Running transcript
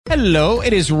Hello,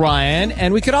 it is Ryan,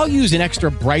 and we could all use an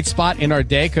extra bright spot in our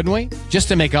day, couldn't we? Just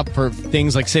to make up for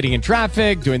things like sitting in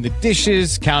traffic, doing the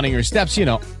dishes, counting your steps, you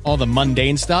know, all the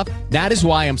mundane stuff. That is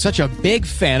why I'm such a big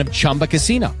fan of Chumba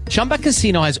Casino. Chumba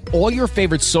Casino has all your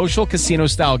favorite social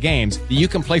casino-style games that you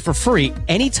can play for free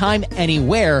anytime,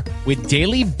 anywhere with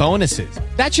daily bonuses.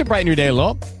 That should brighten your day a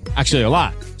little. Actually, a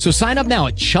lot. So sign up now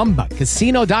at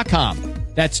ChumbaCasino.com.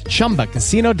 That's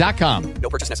ChumbaCasino.com. No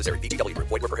purchase necessary. VGW Group.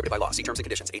 Void where prohibited by law. See terms and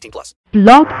conditions. 18+.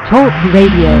 Blog Talk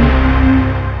Radio.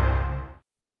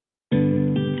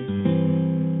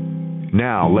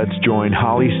 Now let's join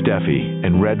Holly Steffi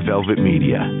and Red Velvet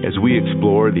Media as we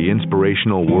explore the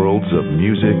inspirational worlds of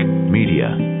music, media,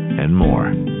 and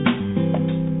more.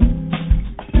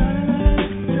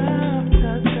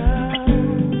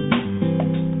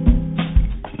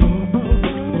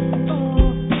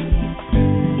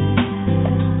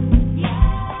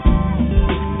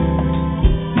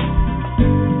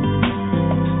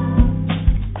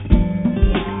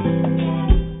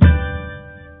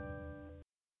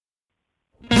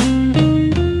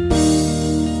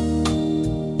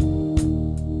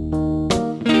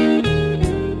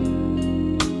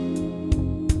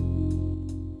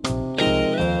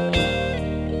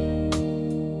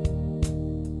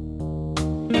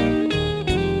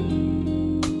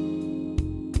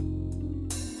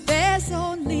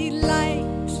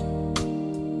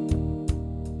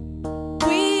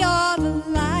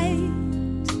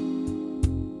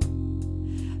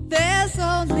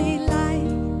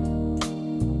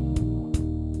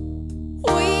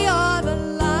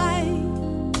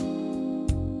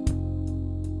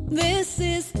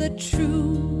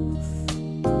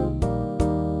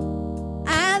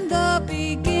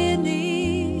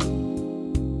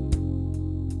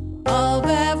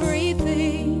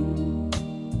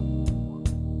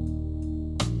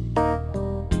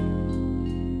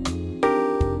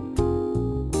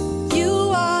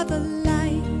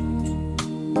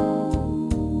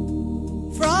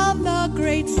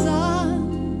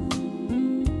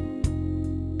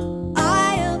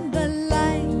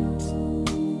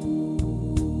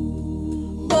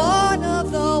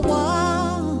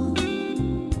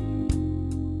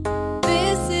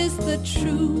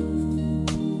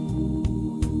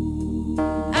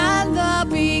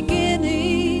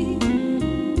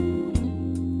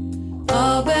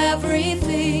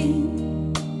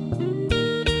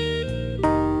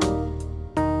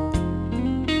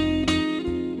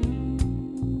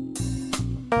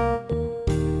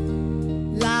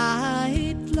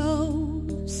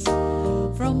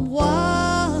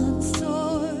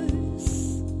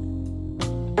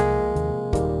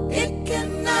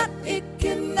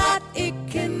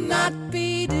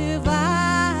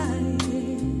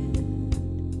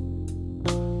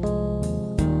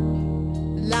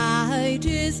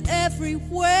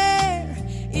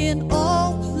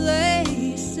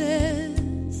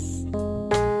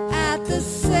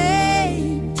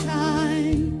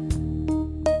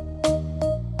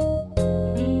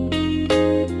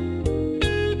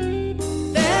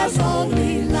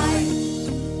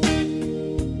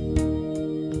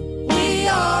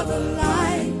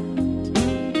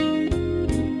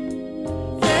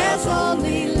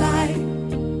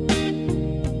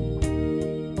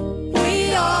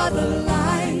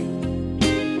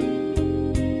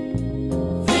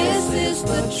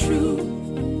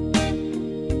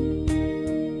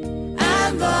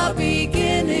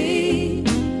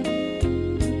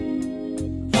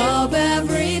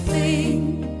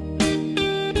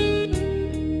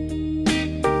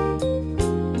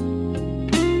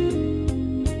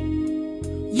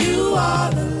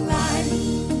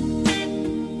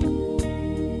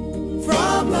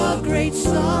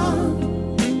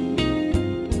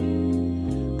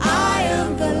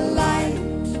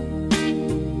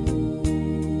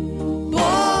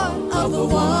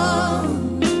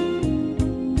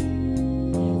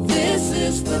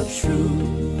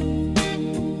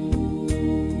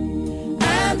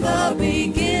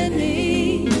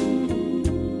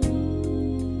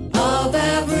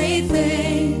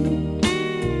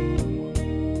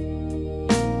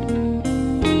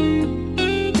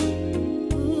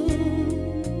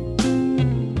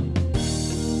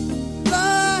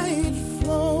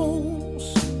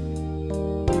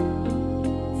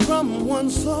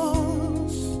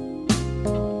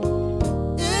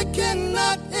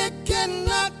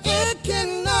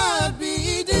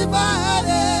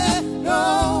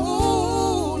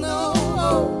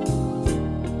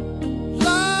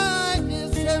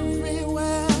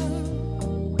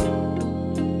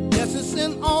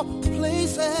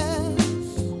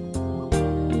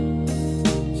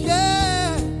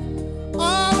 Yeah,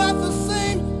 all at the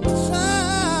same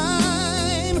time.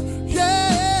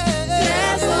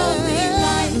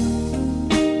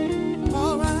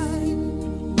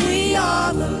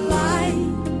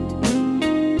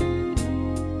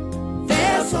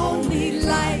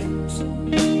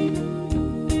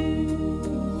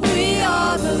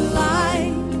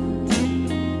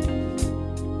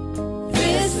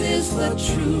 the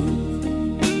truth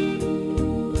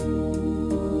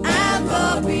and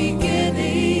the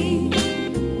beginning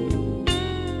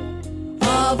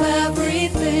of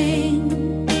everything.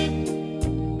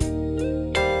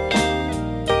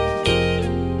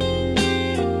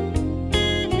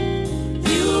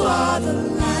 You are the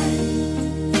light,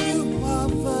 you are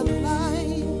the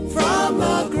light from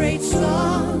the great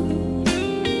sun.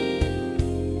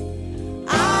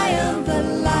 I am the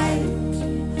light,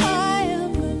 I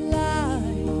am the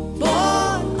light,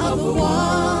 born of the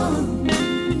one.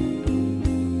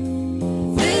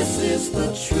 This is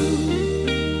the truth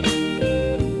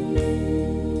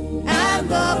and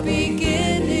the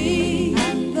beginning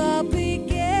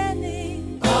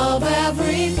of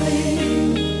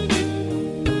everything.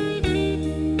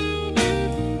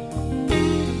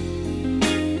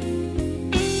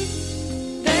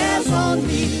 There's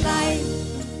only light.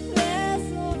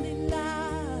 There's only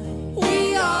light.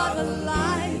 We are the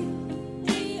light.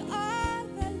 We are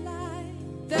the light.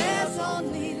 There's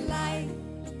only light.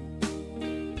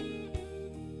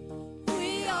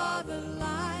 We are the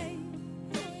light.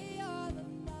 We are the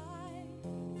light.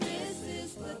 This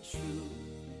is the truth.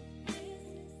 This is the truth.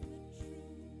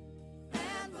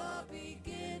 And the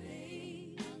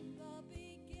beginning.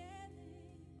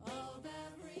 Of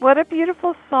every. What a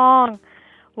beautiful song.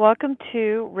 Welcome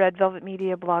to Red Velvet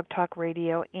Media Blog Talk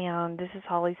Radio, and this is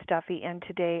Holly Stuffy, and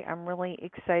today I'm really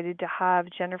excited to have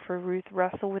Jennifer Ruth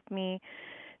Russell with me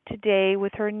today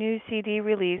with her new CD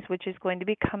release, which is going to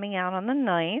be coming out on the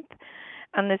 9th,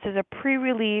 and this is a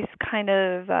pre-release kind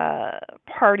of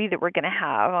party that we're going to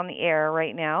have on the air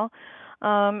right now.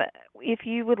 If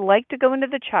you would like to go into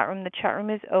the chat room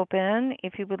is open.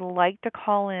 If you would like to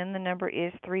call in, the number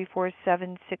is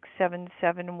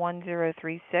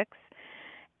 347-677-1036.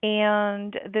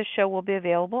 And this show will be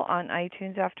available on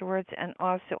iTunes afterwards and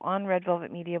also on Red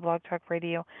Velvet Media Blog Talk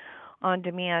Radio on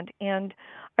demand. And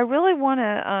I really want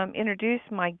to introduce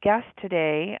my guest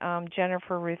today,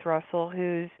 Jennifer Ruth Russell,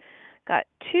 who's got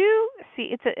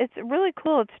it's really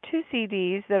cool. It's 2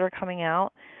 CDs that are coming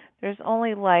out. There's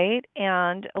Only Light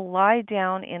and Lie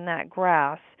Down in That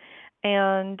Grass.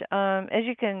 And as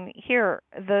you can hear,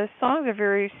 the songs are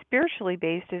very spiritually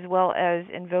based as well as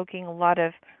invoking a lot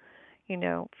of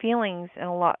feelings and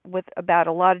about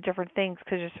a lot of different things,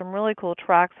 because there's some really cool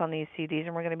tracks on these CDs,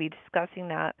 and we're going to be discussing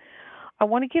that. I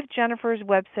want to give Jennifer's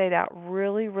website out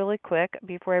really, really quick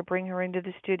before I bring her into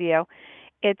the studio.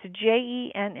 It's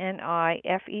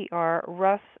JENNIFER,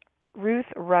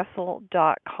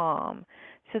 RuthRussell.com.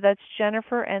 So that's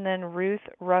Jennifer and then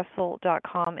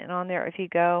RuthRussell.com, and on there, if you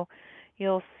go,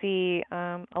 you'll see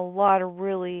a lot of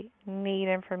really neat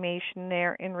information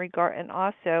there and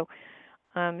also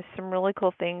some really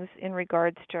cool things in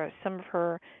regards to some of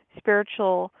her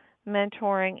spiritual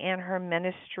mentoring and her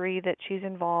ministry that she's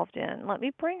involved in. Let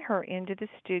me bring her into the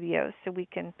studio so we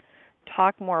can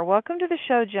talk more. Welcome to the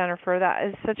show, Jennifer. That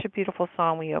is such a beautiful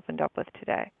song we opened up with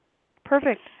today.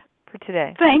 Perfect for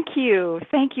today. Thank you.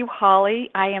 Thank you, Holly.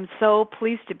 I am so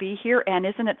pleased to be here, and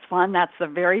isn't it fun? That's the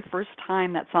very first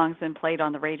time that song's been played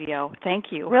on the radio.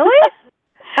 Thank you. Really?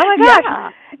 Oh my gosh!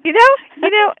 Yeah. You know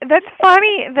that's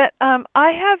funny that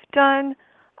I have done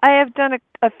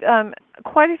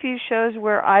quite a few shows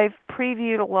where I've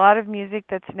previewed a lot of music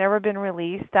that's never been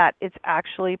released that it's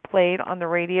actually played on the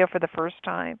radio for the first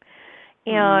time,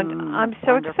 and I'm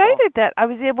so excited that I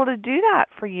was able to do that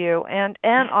for you and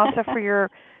also for your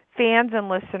fans and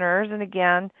listeners. And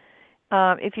again,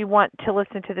 if you want to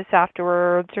listen to this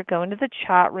afterwards or go into the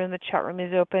chat room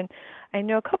is open. I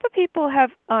know a couple of people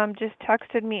have just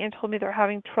texted me and told me they're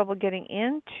having trouble getting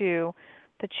into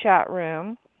the chat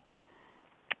room.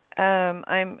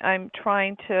 I'm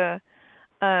trying to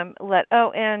I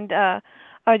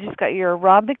just got your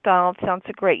Rob McDonald sounds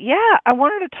so great. Yeah, I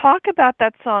wanted to talk about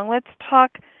that song. Let's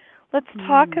talk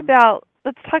about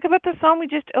the song we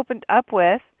just opened up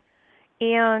with,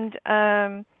 and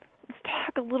let's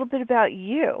talk a little bit about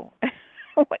you.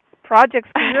 What projects,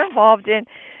 because you're involved in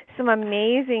some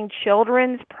amazing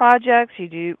children's projects. You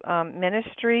do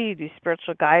ministry, you do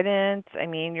spiritual guidance. I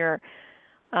mean, you're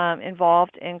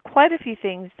involved in quite a few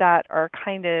things that are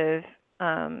kind of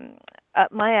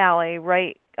up my alley,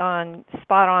 right on,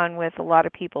 spot on with a lot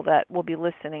of people that will be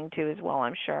listening to as well,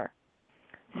 I'm sure.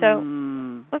 So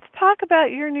let's talk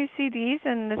about your new CDs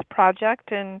and this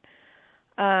project and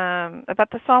about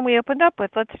the song we opened up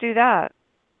with. Let's do that.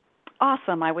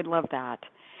 Awesome. I would love that.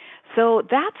 So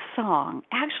that song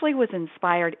actually was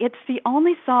inspired. It's the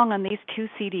only song on these 2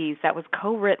 CDs that was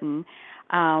co-written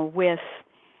with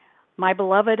my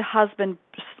beloved husband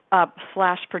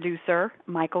 / producer,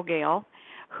 Michael Gale,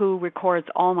 who records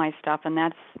all my stuff, and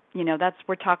that's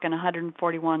we're talking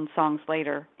 141 songs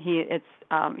later. It's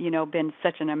been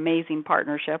such an amazing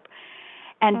partnership.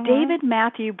 And David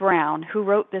Matthew Brown, who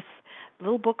wrote this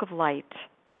little book of light,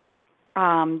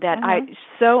 that I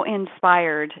so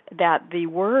inspired that the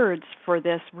words for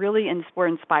this really were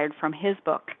inspired from his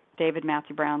book, David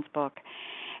Matthew Brown's book.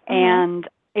 And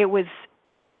it was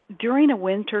during a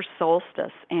winter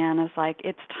solstice, and I was like,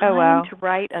 it's time to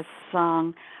write a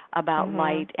song about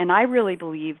light. And I really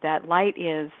believe that light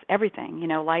is everything.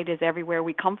 Light is everywhere.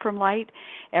 We come from light.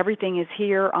 Everything is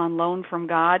here on loan from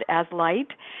God as light.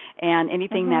 And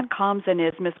anything that comes and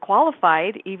is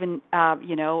misqualified, even,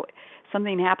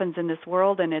 something happens in this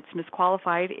world and it's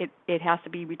misqualified, it has to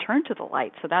be returned to the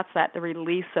light. So that's the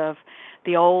release of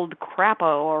the old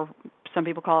crapo, or some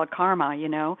people call it karma,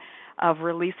 of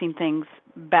releasing things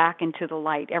back into the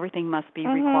light. Everything must be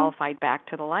requalified back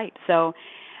to the light. So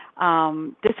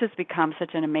this has become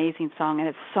such an amazing song, and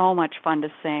it's so much fun to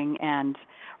sing. And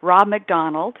Rob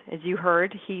McDonald, as you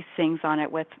heard, he sings on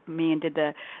it with me and did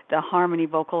the harmony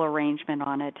vocal arrangement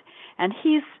on it. And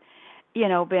he's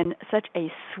been such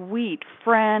a sweet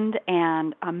friend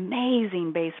and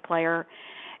amazing bass player.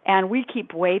 And we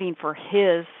keep waiting for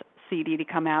his CD to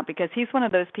come out, because he's one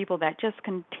of those people that just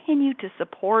continue to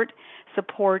support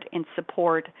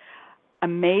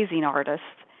amazing artists.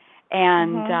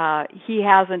 And he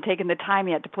hasn't taken the time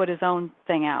yet to put his own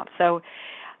thing out. So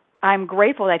I'm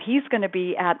grateful that he's going to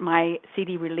be at my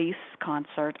CD release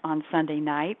concert on Sunday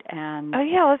night. And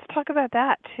let's talk about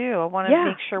that too. I want to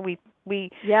make sure we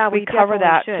cover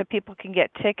that so people can get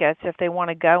tickets if they want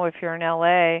to go. If you're in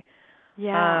LA,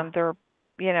 they're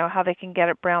how they can get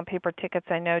it,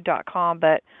 brownpaperticketsiknow.com,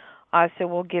 but so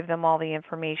we'll give them all the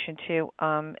information too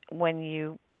when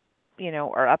you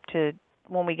are up to,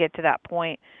 when we get to that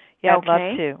point. Yeah, I'd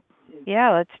love to.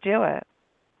 Yeah, let's do it.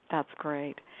 That's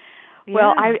great. Yeah.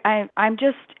 Well, I'm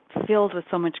just filled with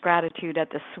so much gratitude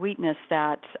at the sweetness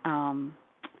that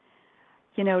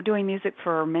doing music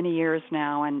for many years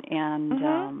now, and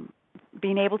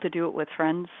being able to do it with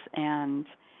friends and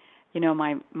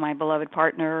my beloved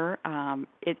partner,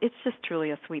 it's just truly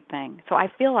a sweet thing. So I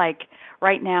feel like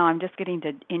right now I'm just getting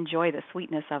to enjoy the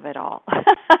sweetness of it all.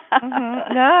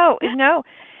 No.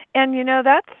 And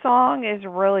that song is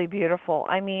really beautiful.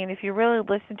 I mean, if you really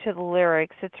listen to the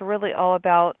lyrics, it's really all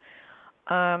about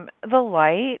the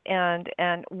light and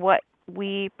what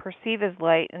we perceive as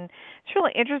light. And it's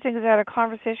really interesting because I had a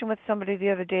conversation with somebody the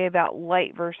other day about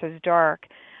light versus dark.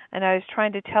 And I was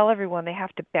trying to tell everyone they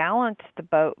have to balance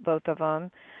both of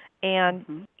them.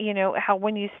 And, how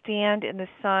when you stand in the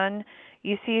sun,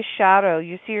 you see a shadow.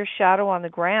 You see your shadow on the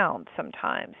ground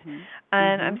sometimes.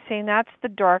 And I'm saying that's the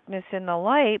darkness in the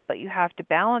light, but you have to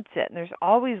balance it. And there's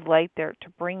always light there to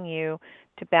bring you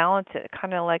to balance it,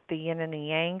 kind of like the yin and the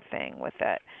yang thing with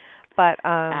it. But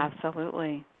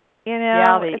absolutely.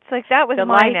 It's like that was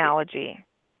my analogy.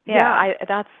 Yeah,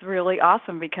 that's really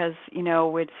awesome, because,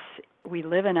 we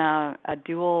live in a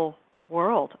dual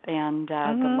world, and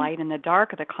the light and the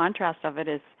dark, the contrast of it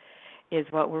is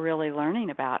what we're really learning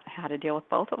about, how to deal with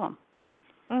both of them.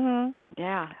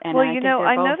 Yeah. And well, I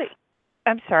know that.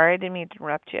 I'm sorry, I didn't mean to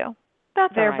interrupt you.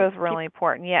 They're both really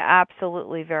important. Yeah,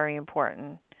 absolutely, very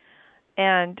important.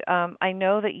 And I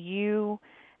know that you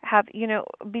have,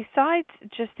 besides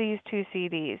just these two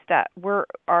CDs that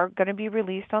are going to be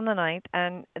released on the 9th,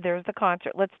 and there's the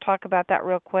concert. Let's talk about that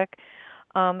real quick.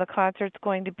 The concert's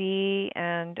going to be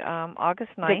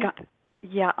August 9th.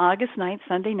 August 9th,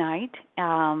 Sunday night,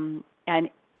 and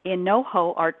in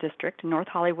NoHo Art District, North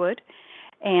Hollywood.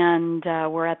 And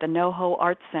we're at the NoHo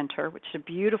Arts Center, which is a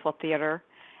beautiful theater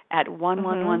at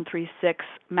 11136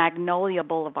 Magnolia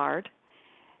Boulevard.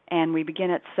 And we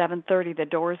begin at 7:30. The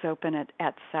doors open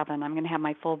at 7. I'm going to have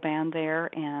my full band there,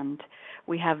 and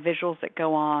we have visuals that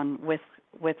go on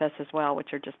with us as well,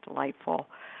 which are just delightful.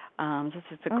 This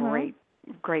is a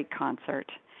great concert.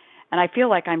 And I feel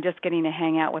like I'm just getting to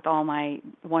hang out with all my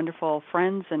wonderful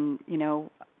friends and,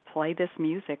 play this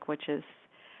music, which is,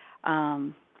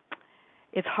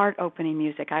 it's heart-opening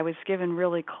music. I was given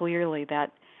really clearly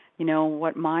that,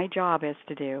 what my job is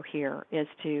to do here is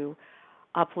to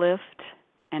uplift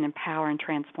and empower and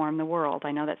transform the world.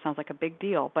 I know that sounds like a big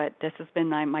deal, but this has been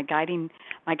my guiding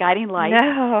light.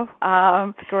 No,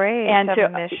 it's great. And to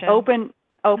mission. open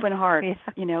hearts,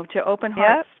 to open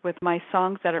hearts with my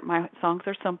songs. My songs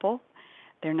are simple.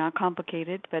 They're not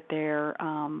complicated, but they're,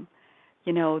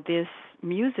 this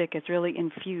music is really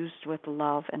infused with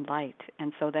love and light,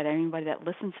 and so that anybody that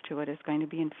listens to it is going to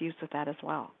be infused with that as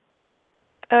well.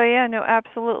 Oh, yeah, no,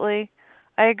 absolutely.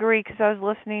 I agree, because I was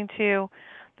listening to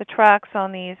the tracks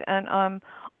on these, and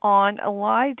on a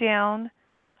Lie Down,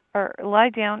 or lie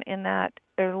down in that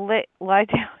lie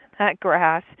down in that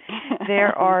grass.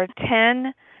 There are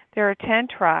 10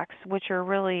 tracks which are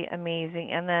really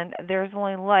amazing, and then there's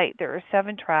only light. There are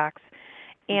 7 tracks,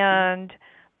 and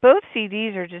both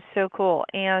CDs are just so cool.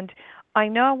 And I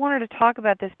know I wanted to talk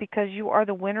about this because you are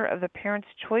the winner of the Parents'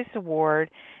 Choice Award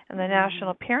and the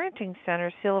National Parenting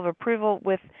Center Seal of Approval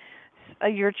with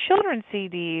your children's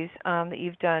CDs that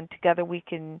you've done. Together We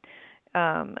Can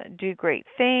Do Great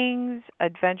Things,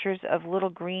 Adventures of Little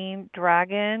Green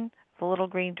Dragon, the Little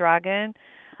Green Dragon,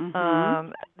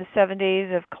 the 7 Days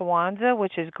of Kwanzaa,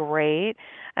 which is great.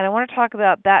 And I want to talk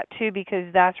about that too because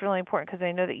that's really important because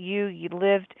I know that you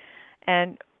lived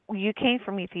and you came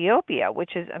from Ethiopia,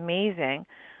 which is amazing.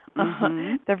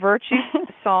 The Virtue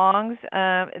songs,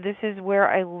 This Is Where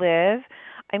I Live.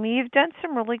 I mean, you've done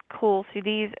some really cool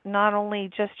CDs, not only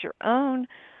just your own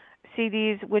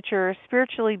CDs, which are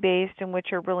spiritually based and which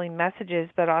are really messages,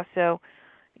 but also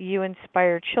you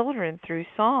inspire children through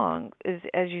song,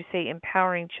 as you say,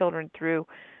 empowering children through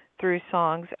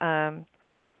songs. And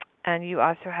you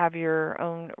also have your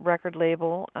own record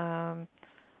label.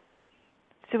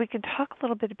 So we can talk a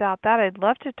little bit about that. I'd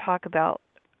love to talk about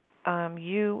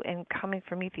you and coming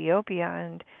from Ethiopia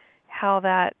and how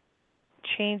that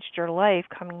changed your life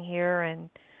coming here and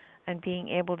being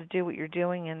able to do what you're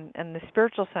doing and the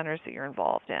spiritual centers that you're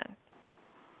involved in.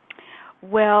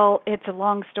 Well, it's a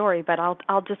long story, but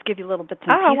I'll just give you a little bits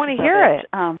and pieces. I want to hear it.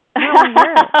 I want to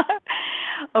hear it.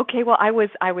 Okay, well, I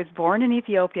was born in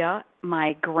Ethiopia.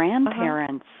 My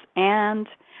grandparents and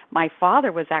my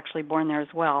father was actually born there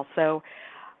as well. So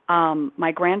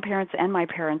my grandparents and my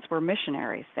parents were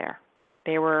missionaries there.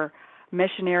 They were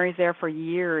missionaries there for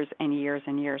years and years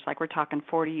and years. Like we're talking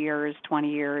 40 years, 20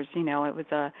 years. You know, it was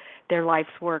their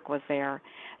life's work was there.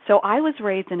 So I was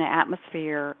raised in an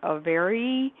atmosphere of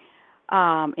very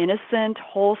innocent,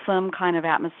 wholesome kind of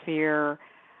atmosphere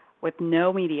with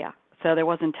no media. So there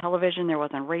wasn't television, there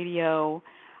wasn't radio.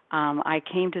 I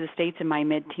came to the States in my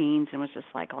mid-teens and was just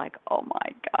like, oh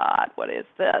my God, what is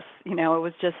this? You know, it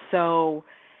was just so.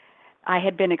 I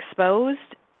had been exposed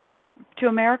to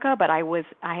America, but I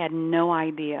had no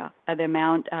idea of the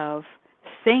amount of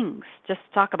things. Just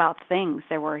talk about things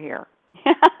there were here.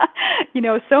 You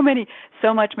know, so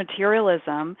much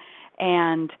materialism,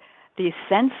 and these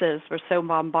senses were so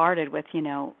bombarded with, you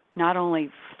know, not only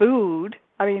food.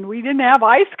 I mean, we didn't have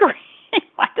ice cream.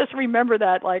 I just remember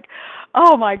that, like,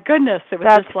 oh my goodness, it was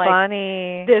That's just like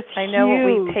funny. This I know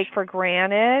huge, what we take for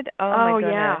granted. Oh my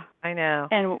goodness, yeah, I know.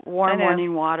 And warm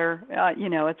running water. You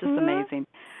know, it's just amazing.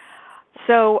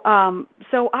 So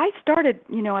I started,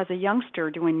 you know, as a youngster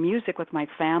doing music with my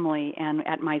family and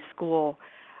at my school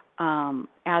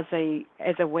as a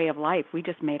way of life. We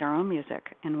just made our own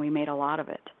music, and we made a lot of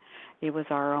it. It was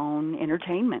our own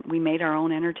entertainment. We made our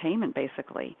own entertainment,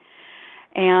 basically.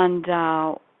 And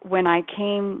when I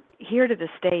came here to the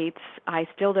States, I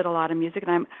still did a lot of music,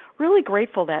 and I'm really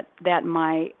grateful that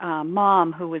my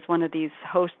mom, who was one of these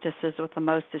hostesses with the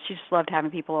mostest, she just loved having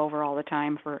people over all the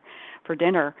time for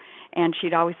dinner, and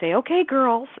she'd always say, "Okay,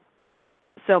 girls."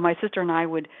 So my sister and I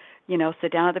would, you know,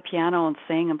 sit down at the piano and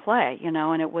sing and play, you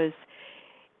know, and I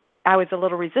was a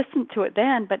little resistant to it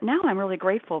then, but now I'm really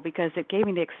grateful because it gave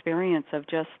me the experience of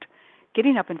just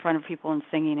getting up in front of people and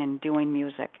singing and doing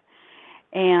music.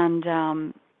 And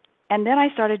then I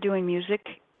started doing music,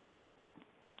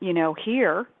 you know,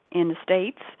 here in the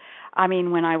States. I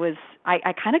mean, when I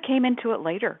kind of came into it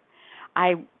later.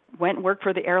 I went and worked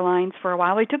for the airlines for a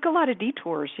while. I took a lot of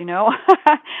detours, you know.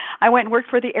 I went and worked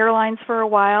for the airlines for a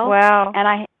while. Wow. And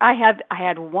I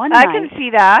had one night. I can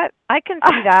see that. I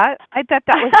bet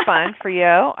that was fun for you.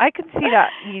 I can see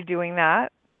that you doing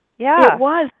that. Yeah. It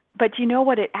was. But you know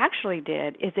what it actually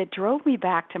did is it drove me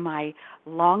back to my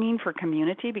longing for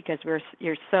community, because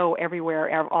you're so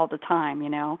everywhere all the time, you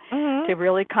know, to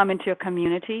really come into a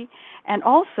community. And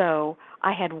also,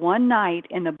 I had one night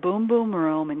in the Boom Boom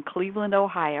Room in Cleveland,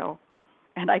 Ohio,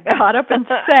 and I got up and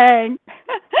sang.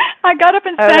 I got up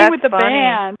and sang with the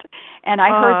band, and I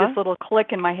heard this little click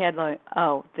in my head, like,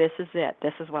 oh, this is it.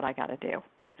 This is what I got to do.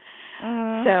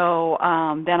 So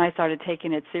then I started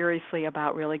taking it seriously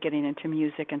about really getting into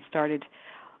music and started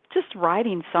just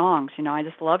writing songs. You know, I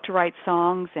just love to write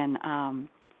songs, and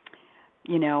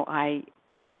you know, I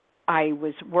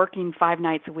was working 5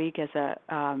 nights a week as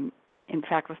in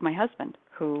fact, with my husband,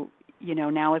 who, you know,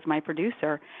 now is my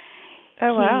producer.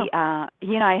 Oh, wow.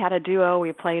 He and I had a duo.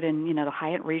 We played in, you know, the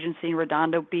Hyatt Regency,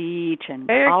 Redondo Beach,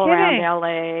 and all around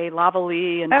L.A.,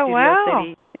 Lavalley, and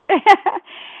Studio City.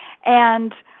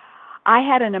 And I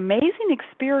had an amazing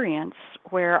experience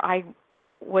where I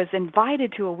was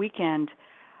invited to a weekend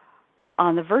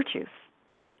on the Virtues.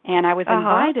 And I was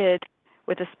invited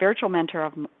with a spiritual mentor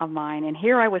of mine, and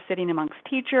here I was sitting amongst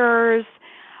teachers,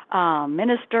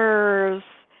 ministers,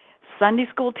 Sunday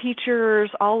school teachers,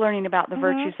 all learning about the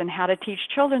virtues and how to teach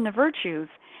children the virtues.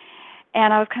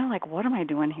 And I was kind of like, what am I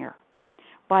doing here?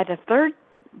 By the third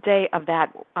day of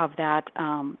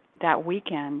that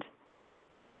weekend,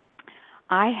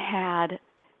 I had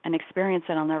an experience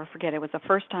that I'll never forget. It was the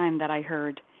first time that I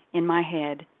heard in my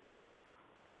head,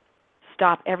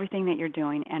 stop everything that you're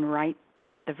doing and write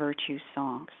the virtue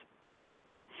songs.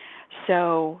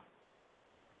 So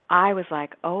I was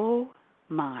like, oh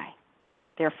my.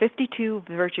 There are 52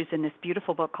 virtues in this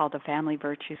beautiful book called The Family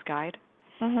Virtues Guide.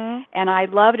 And I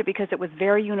loved it because it was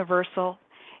very universal.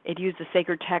 It used the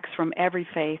sacred text from every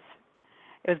faith.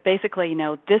 It was basically,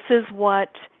 this is what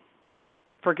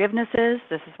forgiveness is.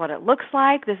 This is what it looks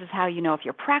like. This is how you know if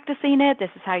you're practicing it. This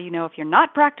is how you know if you're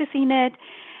not practicing it.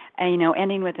 And,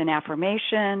 ending with an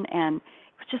affirmation. And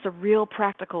it was just a real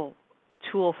practical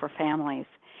tool for families.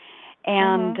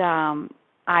 And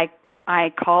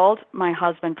I called my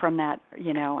husband from that,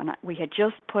 and we had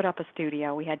just put up a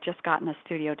studio. We had just gotten a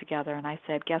studio together, and I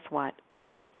said, guess what?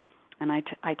 And I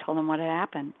told him what had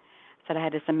happened. I said I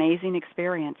had this amazing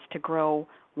experience to grow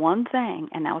one thing,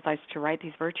 and that was to write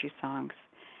these virtue songs.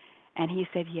 And he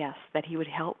said yes, that he would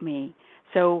help me.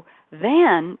 So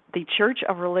then the Church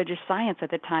of Religious Science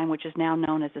at the time, which is now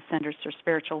known as the Centers for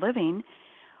Spiritual Living,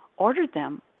 ordered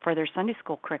them for their Sunday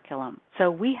school curriculum.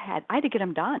 So I had to get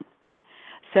them done.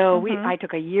 So I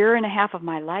took a year and a half of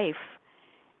my life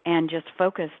and just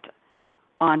focused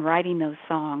on writing those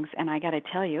songs. And I got to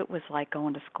tell you, it was like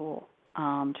going to school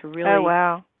to really,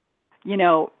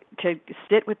 to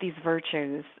sit with these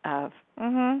virtues of,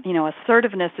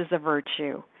 assertiveness is a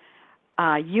virtue.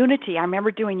 Unity. I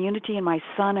remember doing Unity, and my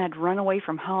son had run away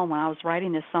from home when I was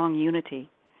writing this song, Unity.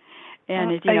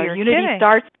 And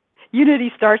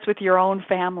Unity starts with your own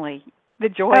family. The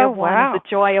joy of one is the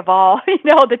joy of all.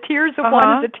 The tears of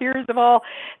one is the tears of all.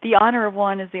 The honor of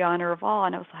one is the honor of all.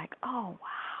 And I was like, oh,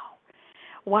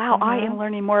 wow. I am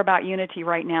learning more about unity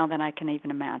right now than I can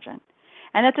even imagine.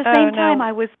 And at the same time,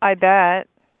 I bet.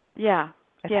 Yeah.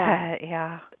 I bet,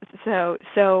 yeah. So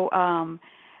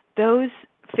those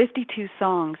 52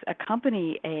 songs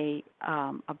accompany a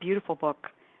beautiful book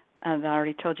that I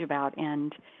already told you about,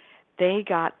 and they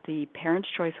got the Parents'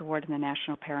 Choice Award in the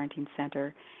National Parenting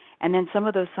Center. And then some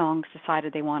of those songs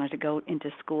decided they wanted to go into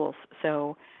schools.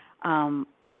 So, and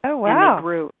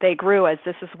they grew as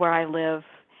This Is Where I Live,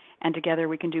 and Together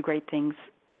We Can Do Great Things,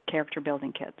 character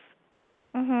building kids.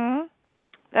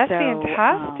 That's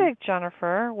fantastic,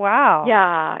 Jennifer. Wow.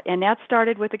 Yeah, and that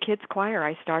started with a kids choir.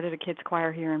 I started a kids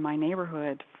choir here in my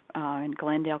neighborhood in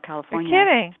Glendale, California. You're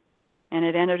kidding. And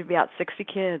it ended up about 60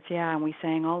 kids, and we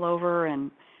sang all over,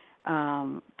 and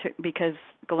because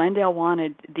Glendale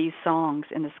wanted these songs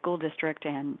in the school district,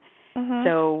 and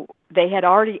so they had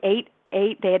already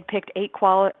they had picked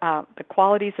the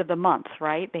qualities of the month,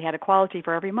 right? They had a quality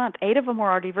for every month. 8 of them were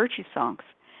already virtue songs.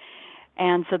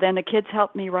 And so then the kids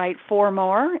helped me write 4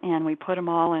 more, and we put them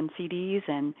all in CDs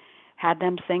and had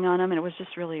them sing on them, and it was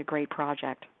just really a great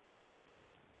project.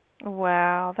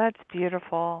 Wow, that's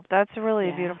beautiful. That's really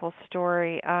a beautiful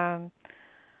story.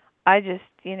 I just,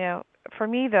 for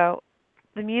me, though,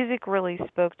 the music really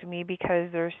spoke to me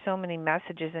because there's so many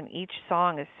messages, and each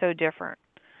song is so different.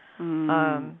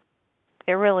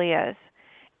 It really is.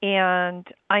 And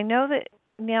I know that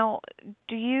now,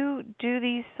 do you do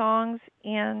these songs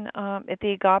at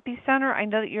the Agape Center? I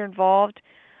know that you're involved.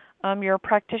 You're a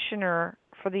practitioner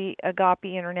for the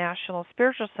Agape International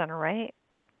Spiritual Center, right?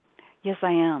 Yes,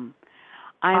 I am.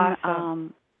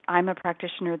 Awesome. I'm a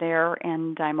practitioner there,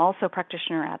 and I'm also a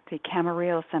practitioner at the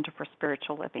Camarillo Center for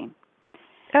Spiritual Living.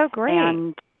 Oh, great.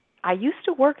 And I used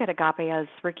to work at Agape as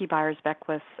Ricky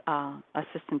Byers-Beckwith's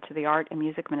assistant to the art and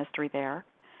music ministry there.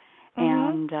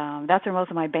 And that's where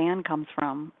most of my band comes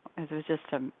from. It was just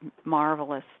a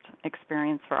marvelous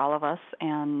experience for all of us.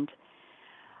 And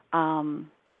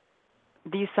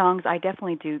these songs, I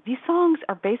definitely do. These songs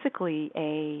are basically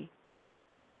a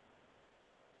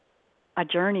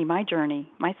journey, my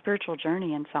spiritual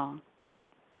journey in song.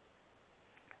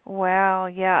 Wow,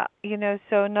 yeah.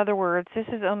 So in other words, this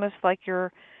is almost like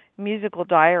your musical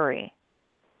diary.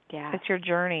 Yeah. It's your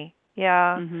journey.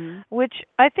 Yeah. Which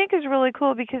I think is really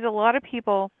cool because a lot of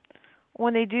people,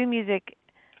 when they do music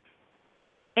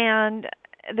and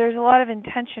there's a lot of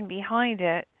intention behind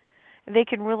it, they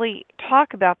can really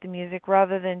talk about the music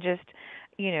rather than just,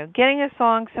 getting a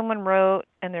song someone wrote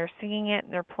and they're singing it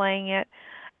and they're playing it.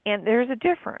 And there's a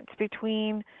difference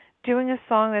between doing a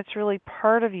song that's really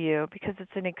part of you because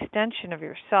it's an extension of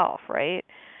yourself, right?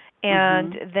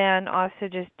 and then also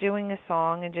just doing a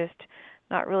song and just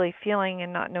not really feeling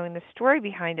and not knowing the story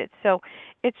behind it. So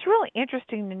it's really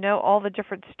interesting to know all the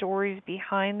different stories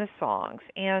behind the songs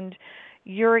and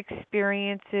your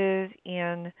experiences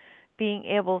in being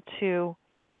able to,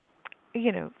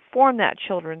 form that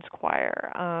children's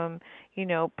choir,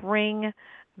 bring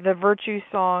the virtue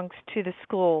songs to the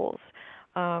schools.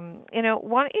 Why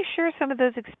don't you share some of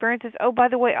those experiences? Oh, by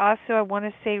the way, also I want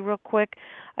to say real quick,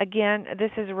 again,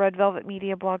 this is Red Velvet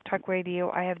Media Blog Talk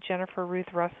Radio. I have Jennifer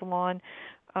Ruth Russell on.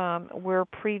 We're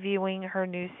previewing her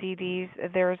new CDs.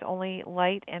 There's Only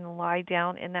Light and Lie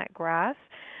Down in That Grass.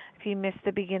 If you missed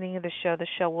the beginning of the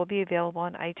show will be available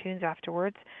on iTunes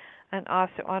afterwards, and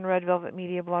also on Red Velvet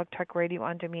Media Blog Talk Radio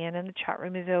on demand, and the chat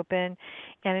room is open.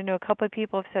 And I know a couple of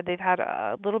people have said they've had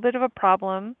a little bit of a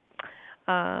problem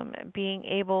being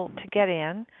able to get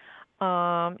in.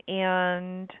 I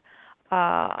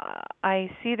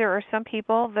see there are some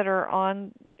people that are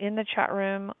in the chat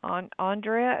room. On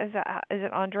Andrea, is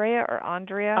it Andrea or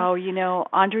Andrea? Oh,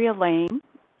 Andrea Lane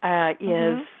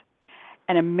is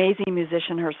an amazing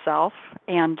musician herself,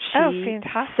 and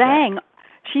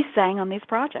she sang on these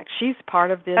projects. She's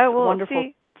part of this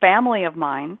wonderful family of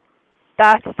mine.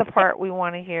 That's the part we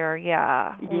want to hear.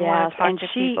 Yeah, we want to talk to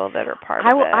people that are part of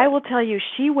it. I will tell you,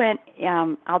 she went.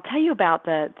 I'll tell you about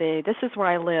the This Is Where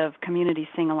I Live community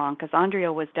sing along, because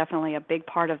Andrea was definitely a big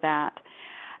part of that.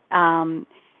 And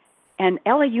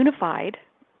LA Unified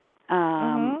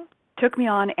took me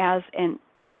on as an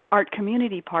art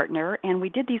community partner, and we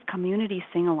did these community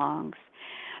sing-alongs.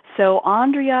 So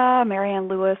Andrea, Marianne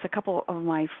Lewis, a couple of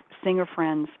my singer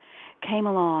friends came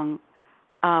along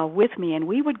with me, and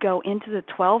we would go into the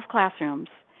 12 classrooms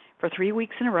for 3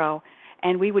 weeks in a row,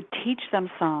 and we would teach them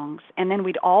songs, and then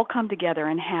we'd all come together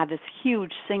and have this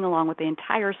huge sing-along with the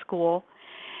entire school,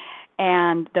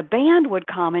 and the band would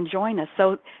come and join us.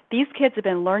 So these kids have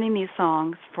been learning these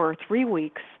songs for 3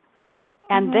 weeks,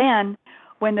 and then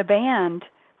when the band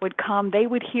would come, they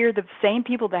would hear the same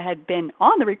people that had been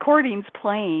on the recordings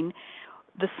playing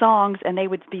the songs, and they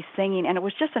would be singing, and it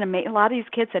was just a lot of these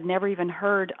kids had never even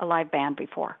heard a live band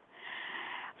before.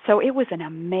 So it was an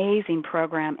amazing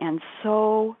program and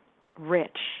so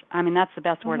rich. I mean, that's the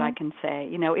best word I can say.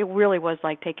 It really was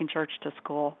like taking church to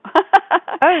school.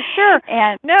 Oh, sure.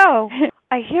 And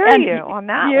I hear you on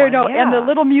that one. And the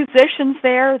little musicians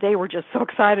there, they were just so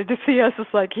excited to see us.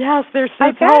 It's like, yes, there's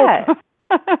hope.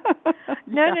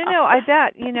 No, I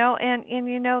bet. And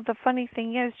the funny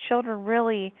thing is, children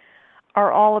really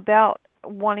are all about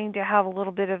wanting to have a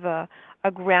little bit of a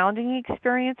grounding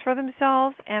experience for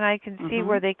themselves, and I can see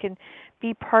where they can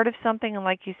be part of something, and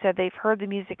like you said, they've heard the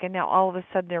music, and now all of a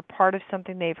sudden they're part of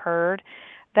something they've heard.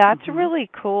 That's really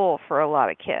cool for a lot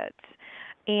of kids.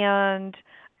 And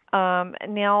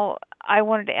now I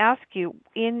wanted to ask you,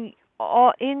 in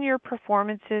your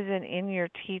performances and in your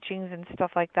teachings and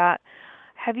stuff like that,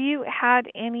 have you had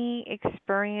any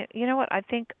experience? You know what? I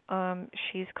think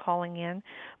she's calling in,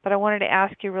 but I wanted to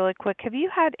ask you really quick. Have you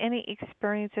had any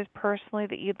experiences personally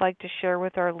that you'd like to share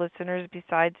with our listeners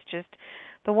besides just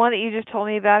the one that you just told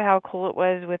me about, how cool it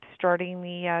was with starting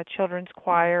the children's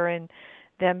choir and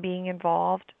them being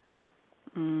involved?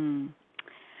 I'm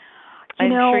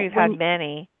sure you've had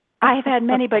many. I've had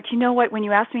many, but you know what? When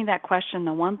you ask me that question,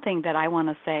 the one thing that I want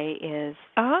to say is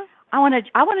I want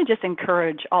to just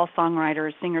encourage all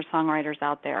songwriters, singer-songwriters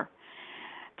out there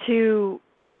to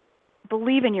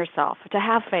believe in yourself, to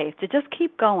have faith, to just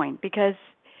keep going, because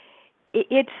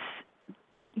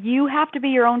you have to be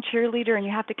your own cheerleader and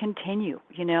you have to continue.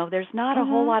 There's not a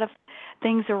whole lot of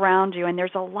things around you, and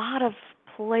there's a lot of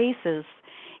places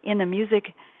in the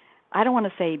music, I don't want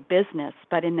to say business,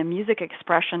 but in the music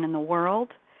expression in the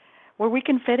world where we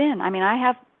can fit in. I mean, I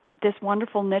have this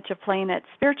wonderful niche of playing at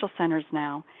spiritual centers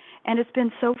now, and it's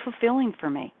been so fulfilling for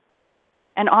me.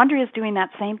 And Andrea's doing that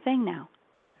same thing now.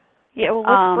 Yeah, well,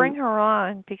 let's bring her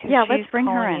on because she's let's bring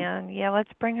her in. Yeah, let's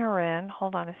bring her in.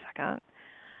 Hold on a second.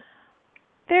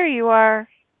 There you are.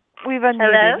 We've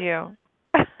unmuted you.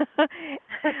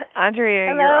 Andrea,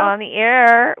 Hello. You're on the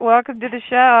air. Welcome to the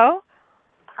show.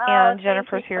 And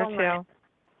Jennifer's thank you here so too. much.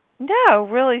 No,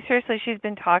 really, seriously, she's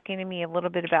been talking to me a little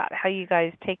bit about how you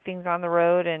guys take things on the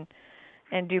road and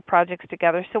do projects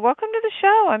together. So welcome to the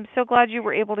show. I'm so glad you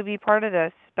were able to be part of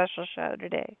this special show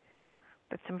today.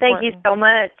 That's important. Thank you so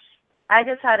much. I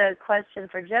just had a question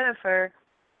for Jennifer.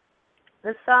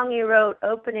 The song you wrote,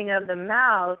 Opening of the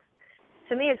Mouth,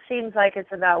 to me it seems like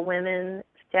it's about women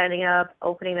standing up,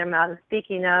 opening their mouth, and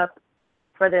speaking up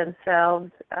for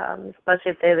themselves,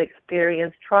 especially if they've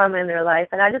experienced trauma in their life.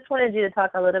 And I just wanted you to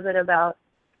talk a little bit about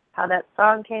how that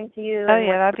song came to you. Oh, and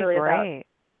yeah, what's that'd be really great.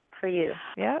 for you.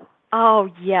 Yeah. Oh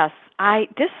yes,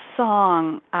 this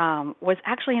song was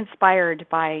actually inspired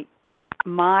by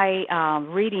my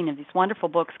reading of these wonderful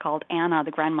books called Anna,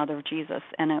 the Grandmother of Jesus,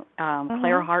 and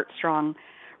Claire Hartstrong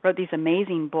wrote these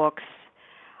amazing books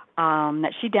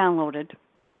that she downloaded.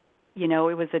 You know,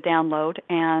 it was a download,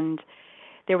 and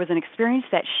there was an experience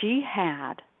that she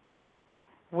had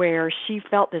where she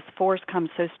felt this force come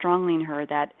so strongly in her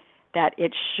that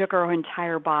it shook her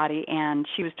entire body, and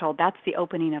she was told that's the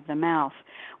opening of the mouth,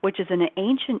 which is an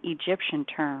ancient Egyptian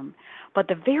term. But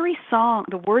the very song,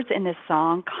 the words in this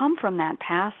song come from that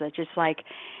passage. It's like,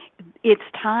 it's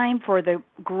time for the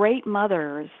great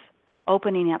mothers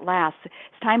opening at last.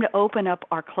 It's time to open up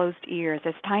our closed ears.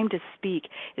 It's time to speak.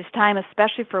 It's time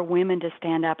especially for women to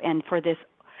stand up and for this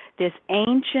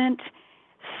ancient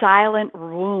silent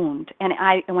wound. And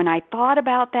when I thought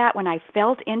about that, when I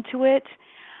felt into it,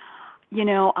 you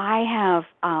know, I have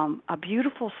a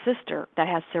beautiful sister that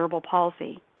has cerebral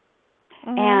palsy.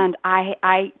 And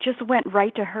I just went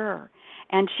right to her.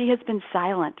 And she has been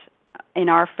silent in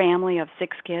our family of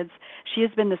 6 kids. She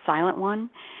has been the silent one.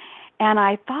 And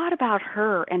I thought about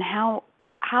her and how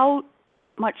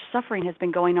much suffering has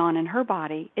been going on in her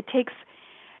body. It takes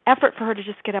effort for her to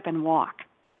just get up and walk,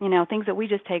 you know, things that we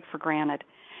just take for granted.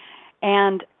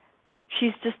 And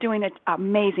she's just doing an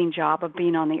amazing job of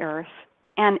being on the earth.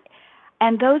 And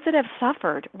those that have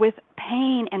suffered with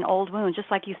pain and old wounds, just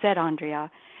like you said,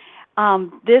 Andrea,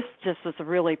 this just was a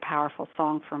really powerful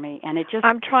song for me. And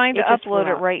I'm trying to upload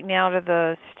it right now to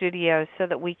the studio so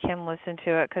that we can listen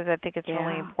to it, because I think it's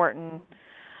really important.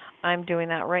 I'm doing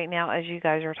that right now as you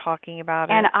guys are talking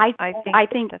about it. And I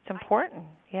think that's important.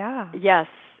 Yeah. Yes.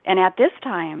 And at this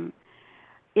time,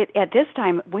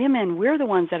 women, we're the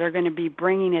ones that are going to be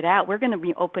bringing it out. We're going to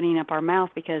be opening up our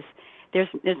mouth, because there's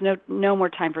no more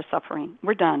time for suffering.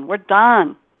 We're done. We're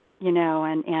done. You know,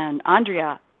 and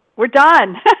Andrea, we're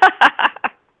done.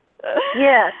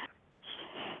 Yes.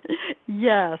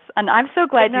 Yes. And I'm so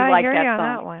glad you like that song.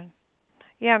 That one.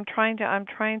 Yeah, I'm trying to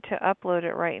upload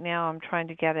it right now. I'm trying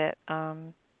to get it,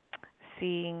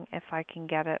 seeing if I can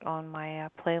get it on my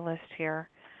playlist here.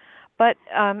 But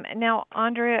now,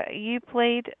 Andrea, you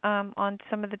played on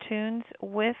some of the tunes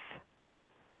with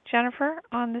Jennifer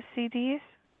on the CDs?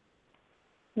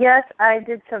 Yes, I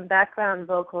did some background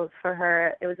vocals for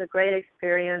her. It was a great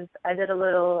experience. I did a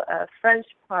little French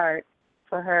part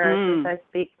for her since I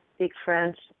speak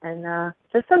French, and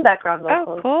just some background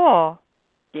vocals. Oh, cool.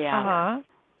 Yeah.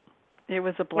 It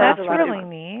was a blast. That's really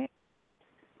neat.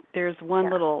 There's one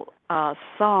little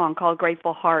song called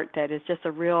Grateful Heart that is just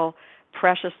a real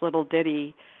precious little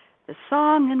ditty. The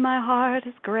song in my heart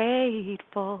is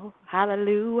grateful.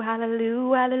 Hallelujah,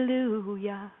 hallelujah,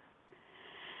 hallelujah.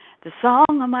 The song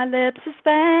on my lips is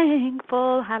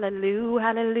thankful. Hallelujah,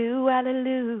 hallelujah,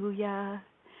 hallelujah.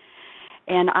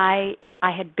 And I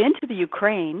had been to the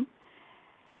Ukraine,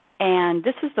 and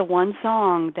this is the one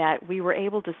song that we were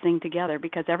able to sing together,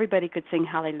 because everybody could sing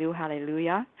Hallelujah,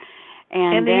 hallelujah.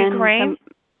 And in the Ukraine?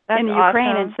 In the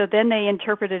Ukraine, and so then they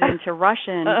interpreted it into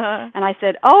Russian, and I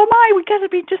said, "Oh my, we got to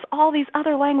be just all these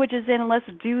other languages in, and let's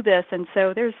do this." And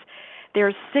so there's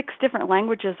 6 different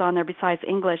languages on there besides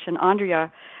English, and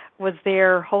Andrea was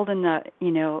there holding the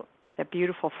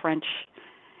beautiful French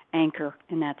anchor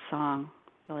in that song.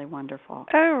 Really wonderful.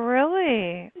 Oh,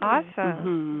 really?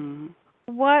 Awesome.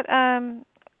 Mm-hmm. What? I'm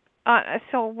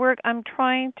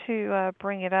trying to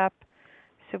bring it up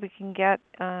so we can get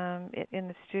it in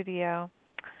the studio.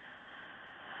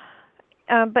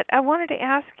 But I wanted to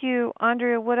ask you,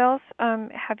 Andrea, what else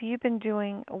have you been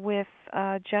doing with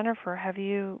Jennifer? Have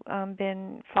you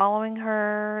been following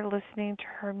her, listening to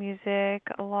her music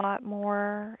a lot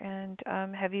more? And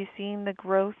have you seen the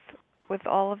growth with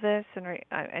all of this? And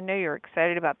I know you're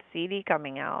excited about the CD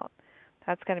coming out.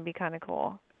 That's going to be kind of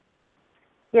cool.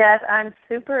 Yes, I'm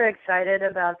super excited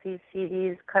about these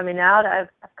CDs coming out. I've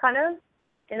kind of,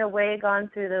 in a way, gone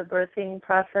through the birthing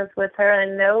process with her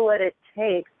and know what it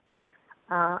takes.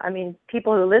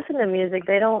 People who listen to music,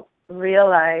 they don't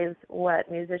realize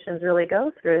what musicians really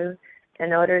go through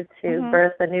in order to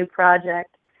birth a new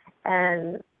project.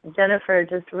 And Jennifer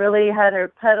just really had her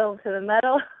pedal to the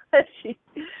metal.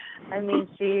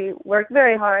 She worked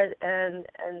very hard, and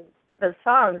the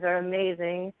songs are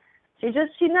amazing.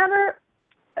 She never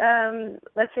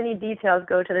lets any details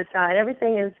go to the side.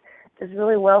 Everything is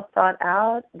really well thought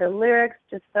out. The lyrics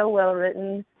just so well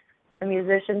written. The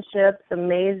musicianship's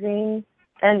amazing.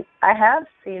 And I have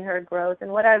seen her growth,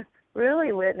 and what I've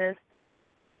really witnessed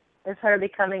is her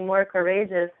becoming more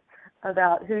courageous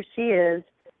about who she is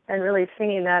and really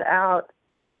singing that out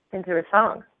into her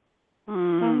songs.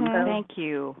 Thank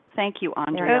you. Thank you,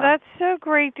 Andrea. So that's so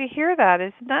great to hear that.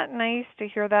 Isn't that nice to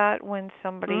hear that when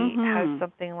somebody has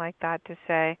something like that to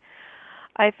say?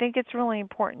 I think it's really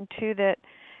important, too, that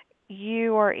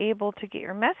you are able to get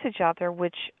your message out there,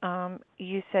 which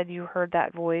you said you heard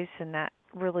that voice and that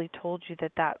really told you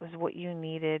that that was what you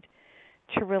needed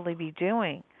to really be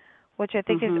doing, which I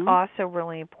think is also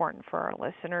really important for our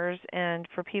listeners and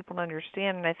for people to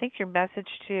understand. And I think your message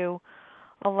to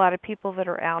a lot of people that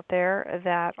are out there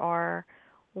that are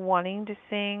wanting to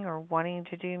sing or wanting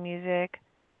to do music,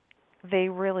 they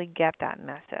really get that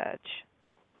message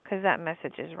because that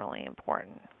message is really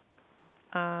important.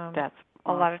 That's awesome.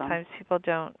 A lot of times people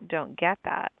don't get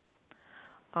that.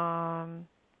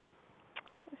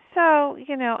 So,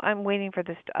 I'm waiting for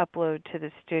this to upload to the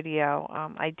studio.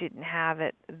 I didn't have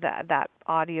that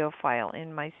audio file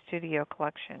in my studio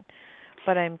collection,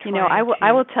 but I'm trying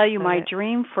I will tell you my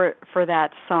dream for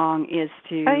that song is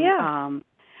to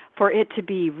for it to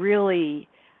be really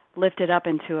lifted up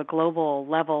into a global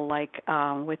level, like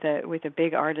with a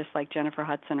big artist like Jennifer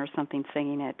Hudson or something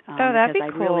singing it. That'd be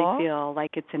because cool. I really feel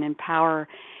like it's it's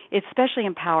especially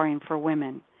empowering for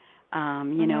women.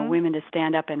 Women to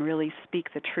stand up and really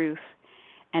speak the truth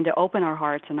and to open our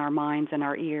hearts and our minds and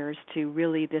our ears to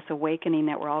really this awakening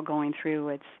that we're all going through.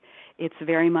 It's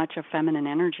very much a feminine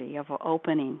energy of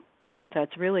opening. So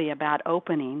it's really about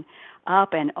opening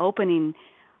up and opening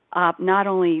up not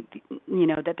only,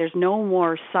 that there's no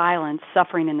more silence,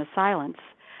 suffering in the silence,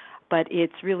 but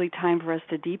it's really time for us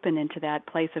to deepen into that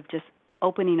place of just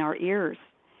opening our ears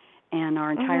and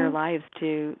our entire lives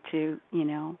to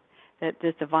that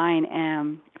this divine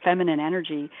and feminine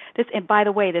energy. And by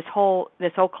the way, this whole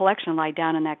collection, Lie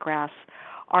Down in That Grass,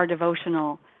 are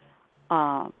devotional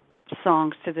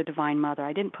songs to the Divine Mother.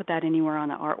 I didn't put that anywhere on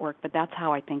the artwork, but that's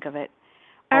how I think of it.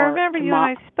 I remember you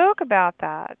and I spoke about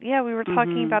that. Yeah, we were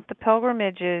talking about the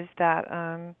pilgrimages that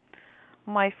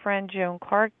my friend Joan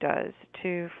Clark does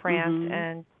to France,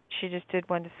 and she just did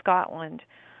one to Scotland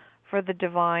for the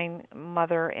Divine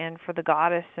Mother and for the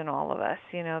Goddess in all of us.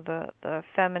 The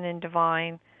feminine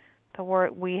divine, the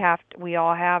word we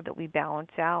all have that we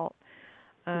balance out.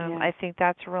 I think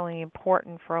that's really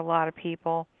important for a lot of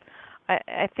people.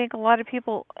 I think a lot of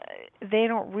people, they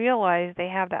don't realize they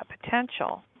have that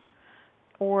potential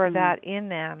or that in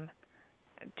them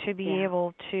to be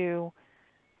able to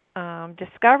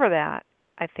discover that,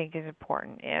 I think is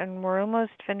important. And we're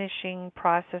almost finishing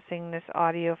processing this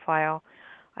audio file.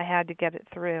 I had to get it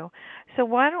through. So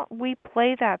why don't we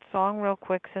play that song real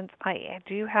quick since I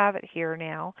do have it here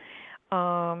now.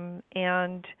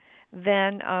 And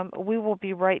then we will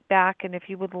be right back. And if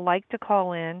you would like to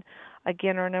call in,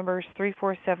 again, our number is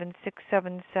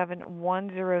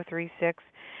 347-677-1036.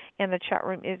 And the chat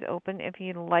room is open if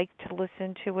you'd like to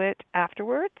listen to it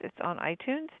afterwards. It's on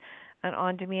iTunes and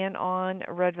on demand on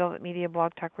Red Velvet Media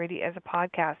Blog Talk Radio as a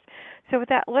podcast. So with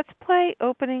that, let's play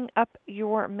Opening Up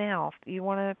Your Mouth. You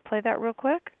want to play that real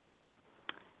quick?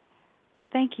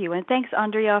 Thank you. And thanks,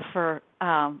 Andrea, for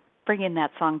bringing that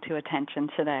song to attention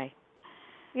today.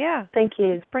 Yeah. Thank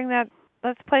you.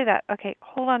 Let's play that. Okay,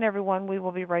 hold on, everyone. We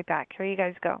will be right back. Here you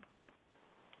guys go.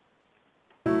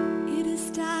 It is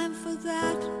time for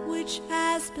that which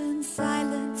has been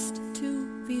silenced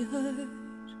to be heard.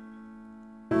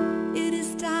 It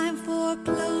is time for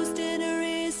closed inner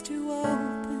ears to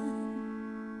open,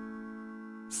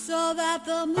 so that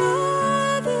the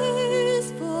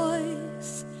mother's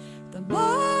voice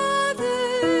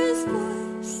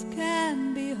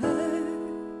can be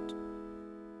heard.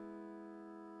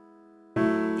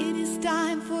 It is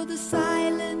time for the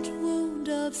silent wound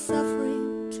of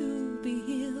suffering to be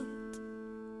healed.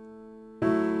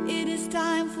 It is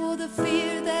time for the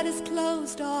fear that has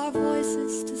closed our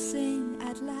voices to sing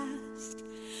at last,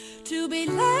 to be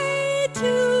laid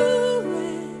to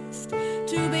rest,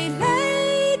 to be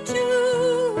laid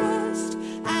to rest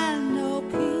and know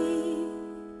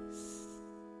peace.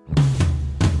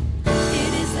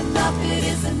 It is enough, it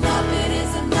is enough, it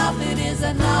is enough, it is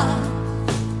enough.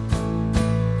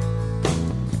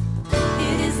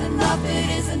 It is enough, it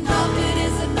is enough, it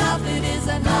is enough, it is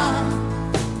enough.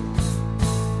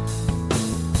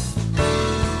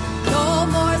 No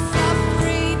more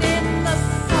suffering in the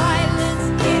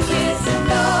silence. It is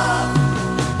enough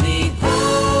because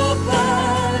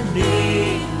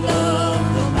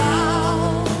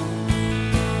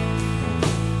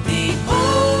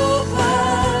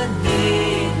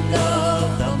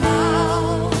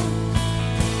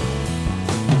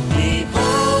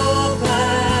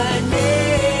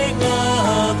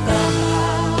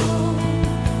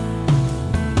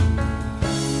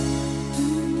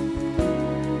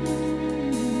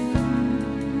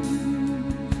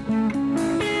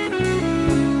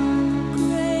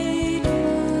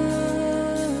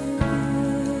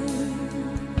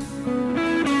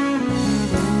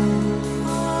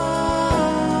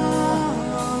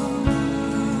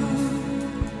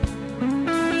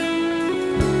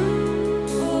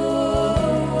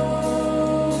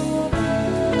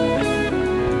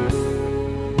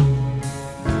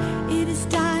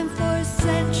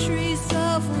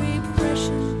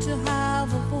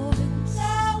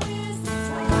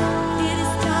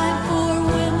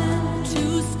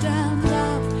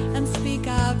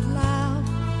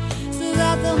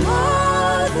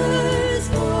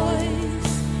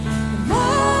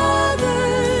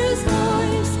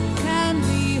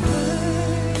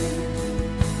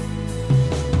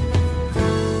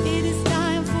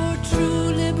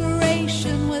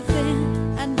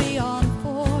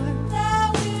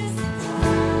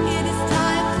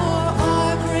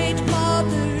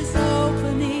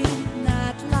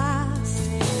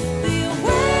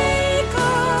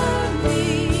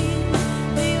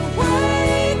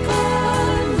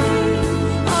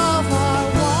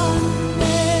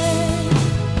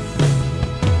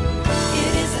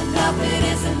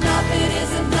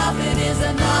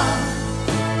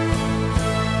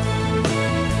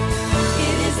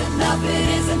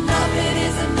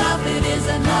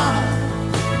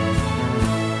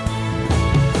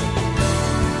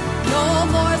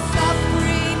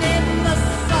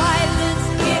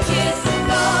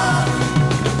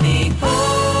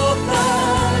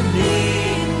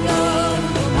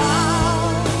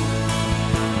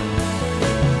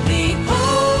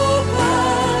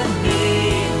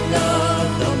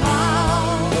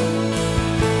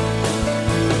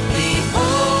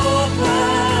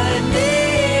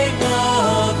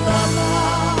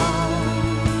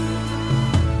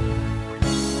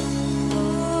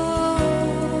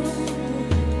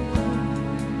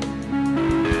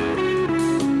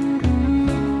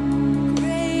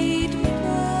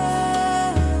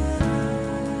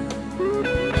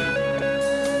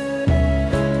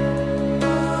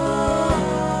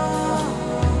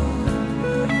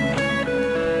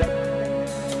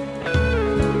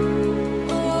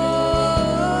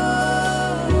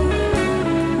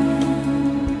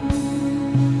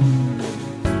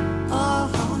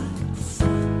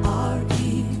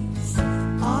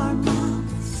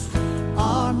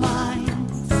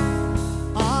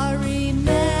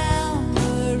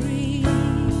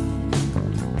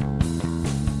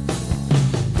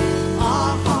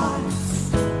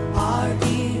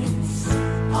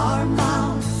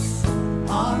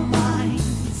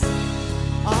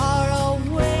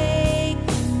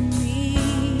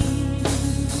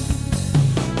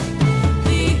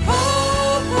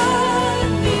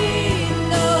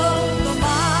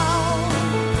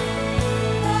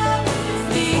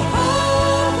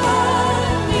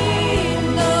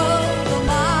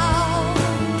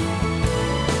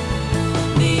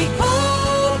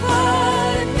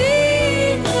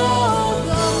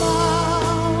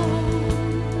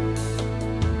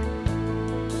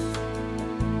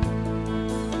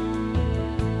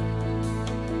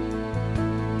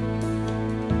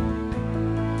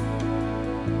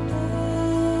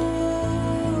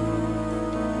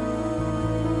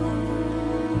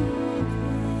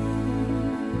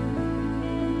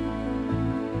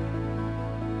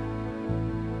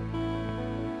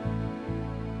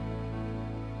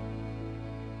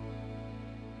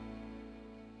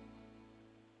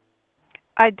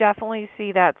I definitely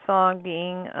see that song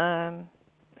being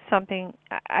something.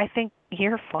 I think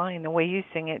you're fine the way you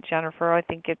sing it, Jennifer. I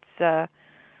think it's a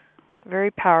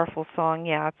very powerful song.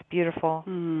 Yeah, it's beautiful.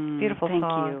 Beautiful thank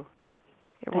song. you.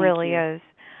 It Thank really you. is.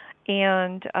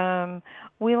 And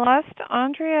we lost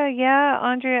Andrea. Yeah,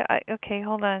 Andrea. Okay,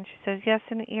 hold on. She says yes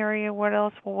in the area. What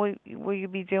else will you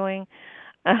be doing?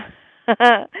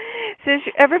 So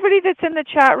everybody that's in the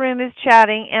chat room is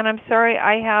chatting, and I'm sorry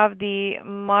I have the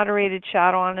moderated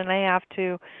chat on, and I have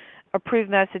to approve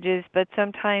messages. But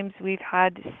sometimes we've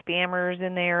had spammers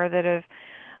in there that have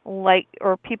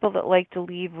or people that like to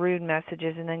leave rude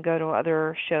messages and then go to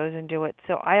other shows and do it.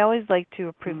 So I always like to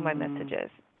approve my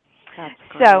messages. That's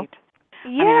great. So,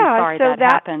 yeah, I mean, I'm sorry so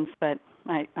that happens, but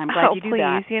I'm glad you do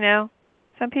that. Please,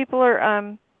 some people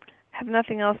are have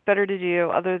nothing else better to do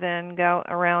other than go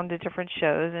around to different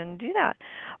shows and do that.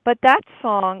 But that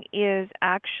song is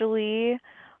actually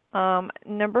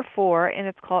number 4, and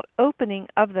it's called Opening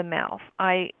of the Mouth.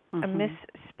 I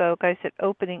misspoke. I said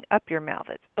Opening Up Your Mouth.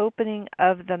 It's Opening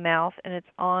of the Mouth, and it's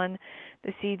on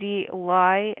the CD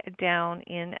Lie Down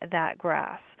in That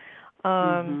Grass.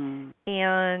 And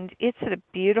it's a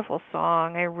beautiful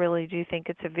song. I really do think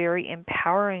it's a very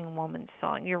empowering woman's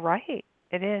song. You're right.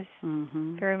 It is.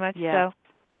 Very much so.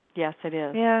 Yes, it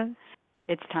is. Yeah.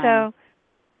 It's time.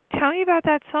 So tell me about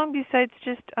that song besides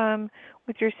just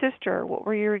with your sister. What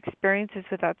were your experiences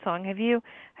with that song? Have you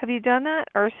done that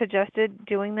or suggested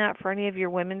doing that for any of your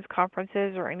women's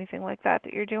conferences or anything like that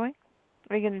you're doing?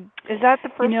 Is that the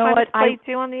first time it's played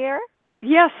too on the air?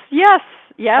 Yes.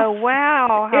 Oh,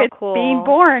 wow. How it's cool. being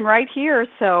born right here.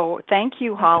 So thank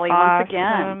you, Holly, once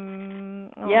again.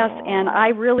 Yes, and I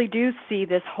really do see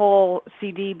this whole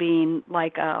CD being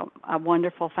like a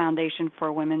wonderful foundation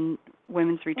for women's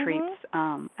retreats.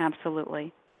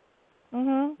 Absolutely.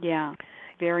 Yeah,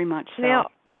 very much so. Now,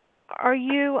 are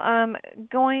you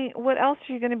what else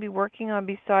are you going to be working on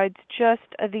besides just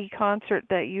the concert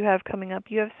that you have coming up?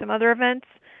 You have some other events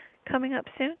coming up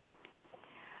soon?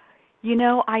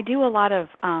 I do a lot of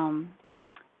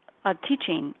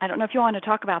teaching. I don't know if you want to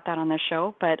talk about that on this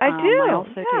show, but I do. I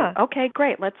also do. Okay,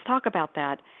 great. Let's talk about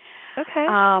that. Okay.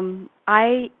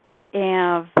 I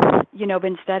have,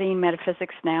 been studying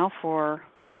metaphysics now for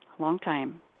a long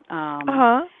time.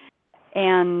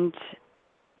 And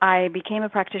I became a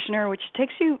practitioner, which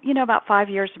takes you, about 5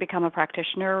 years to become a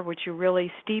practitioner, which you're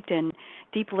really steeped in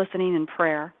deep listening and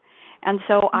prayer. And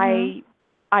so I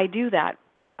do that.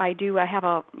 I have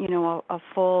a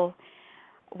full,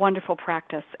 wonderful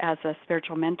practice as a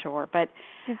spiritual mentor. But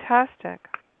fantastic.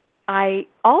 I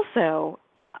also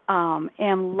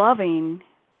am loving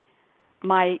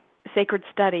my sacred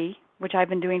study, which I've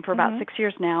been doing for about 6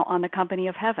 years now, on the company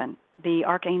of heaven, the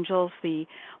archangels, the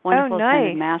wonderful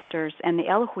ascended masters, and the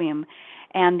Elohim.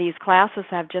 And these classes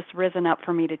have just risen up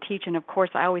for me to teach. And, of course,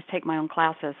 I always take my own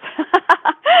classes.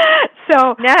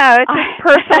 So no, it's a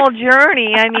personal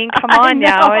journey. I mean, come on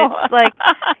now. It's like,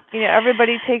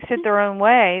 everybody takes it their own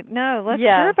way. No, let's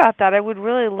hear about that. I would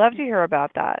really love to hear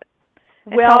about that.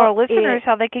 And tell our listeners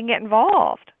how they can get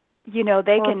involved.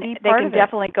 They can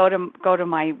definitely go to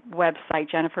my website,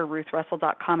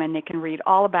 jenniferruthrussell.com, and they can read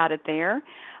all about it there.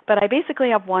 But I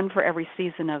basically have one for every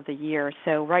season of the year.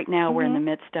 So right now we're in the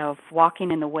midst of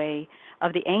Walking in the Way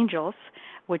of the Angels,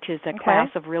 which is a class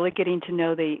of really getting to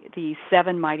know the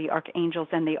 7 mighty archangels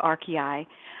and the archei,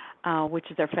 which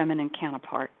is their feminine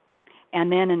counterpart.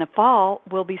 And then in the fall,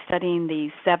 we'll be studying the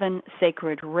 7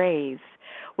 sacred rays,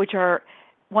 which are,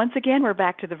 once again, we're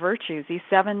back to the virtues. These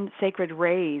 7 sacred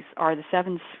rays are the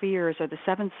 7 spheres or the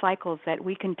 7 cycles that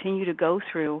we continue to go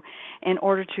through in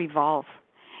order to evolve,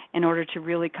 in order to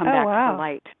really come back to the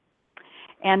light.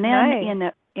 And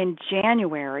then in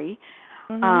January,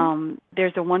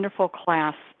 there's a wonderful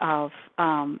class of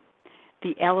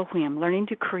the Elohim, learning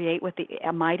to create with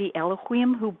the mighty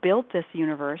Elohim who built this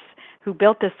universe, who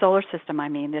built this solar system,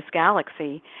 this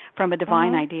galaxy, from a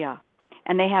divine idea.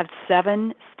 And they have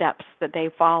 7 steps that they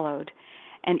followed.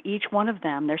 And each one of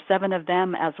them, there's 7 of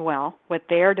them as well, with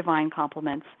their divine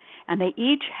complements. And they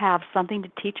each have something to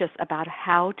teach us about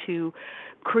how to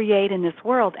create in this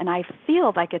world. And I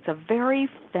feel like it's a very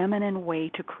feminine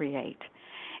way to create.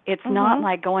 It's not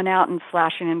like going out and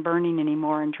slashing and burning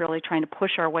anymore and really trying to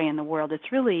push our way in the world.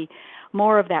 It's really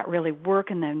more of that really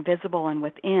work in the invisible and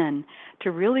within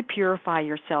to really purify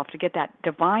yourself, to get that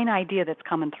divine idea that's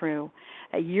coming through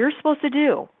that you're supposed to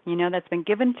do, that's been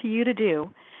given to you to do,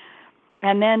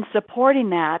 and then supporting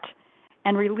that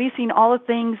and releasing all the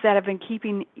things that have been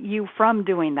keeping you from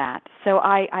doing that. So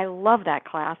I love that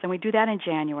class, and we do that in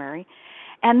January.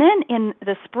 And then in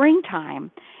the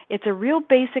springtime, it's a real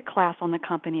basic class on the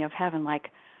company of heaven, like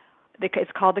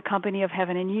it's called the Company of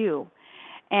Heaven in You.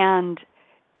 And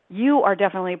you are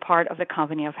definitely part of the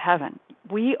Company of Heaven.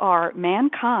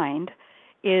 Mankind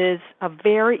is a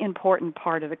very important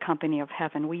part of the Company of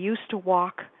Heaven. We used to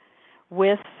walk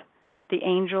with the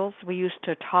angels. We used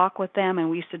to talk with them, and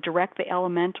we used to direct the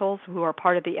elementals who are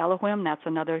part of the Elohim. That's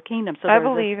another kingdom. So I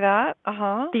believe that.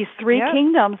 These three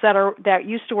kingdoms that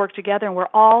used to work together, and we're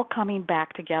all coming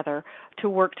back together to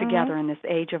work together in this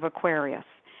age of Aquarius.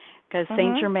 Because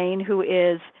Saint Germain, who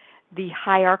is the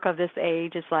hierarch of this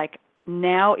age, is like,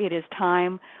 now it is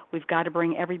time. We've got to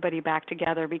bring everybody back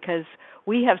together because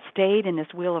we have stayed in this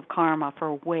wheel of karma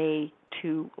for way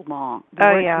too long. We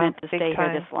weren't meant to stay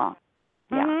here this long.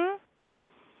 Yeah.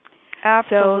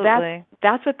 Absolutely. So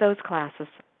that's what those classes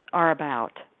are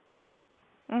about.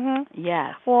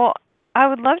 Yes. Well, I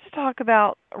would love to talk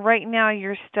about, right now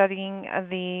you're studying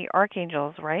the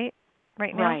archangels, right?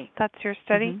 Right now? Right. That's your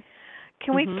study?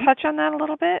 Can we touch on that a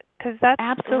little bit? Because that's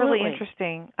really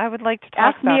interesting. I would like to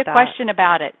talk about that. Ask me a question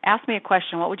about it. Ask me a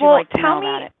question. What would you like to know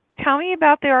about it? Tell me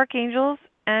about the archangels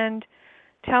and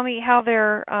tell me how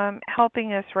they're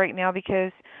helping us right now,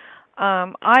 because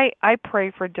I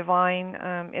pray for divine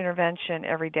intervention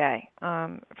every day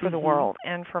for the world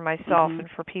and for myself and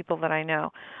for people that I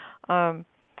know.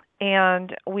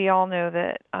 And we all know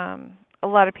that a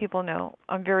lot of people know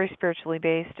I'm very spiritually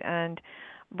based and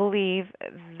believe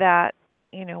that,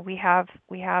 you know, we have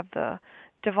the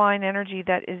divine energy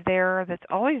that is there, that's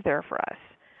always there for us.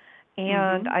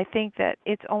 And I think that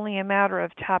it's only a matter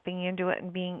of tapping into it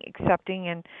and being accepting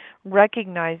and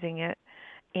recognizing it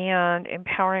and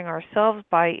empowering ourselves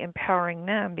by empowering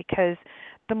them, because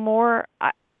the more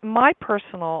my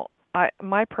personal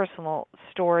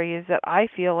story is that I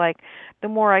feel like the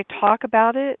more I talk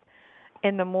about it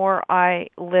and the more I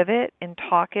live it and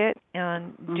talk it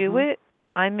and do it,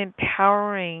 I'm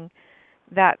empowering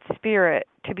that spirit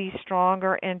to be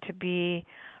stronger and to be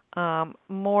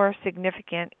more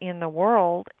significant in the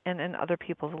world and in other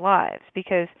people's lives,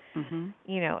 because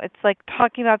you know, it's like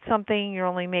talking about something, you're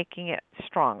only making it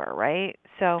stronger, right?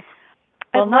 So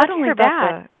well, not only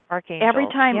that,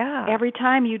 archangels. every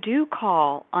time you do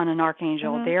call on an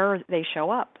archangel, they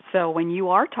show up. So when you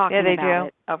are talking about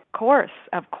it, of course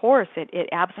it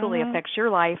absolutely affects your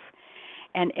life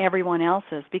and everyone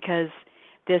else's, because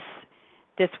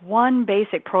this one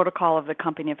basic protocol of the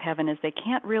Company of Heaven is they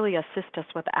can't really assist us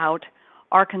without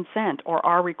our consent or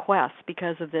our request,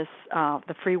 because of this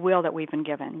the free will that we've been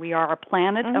given. We are a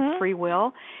planet of free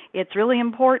will. It's really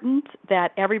important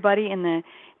that everybody in the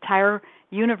entire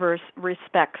universe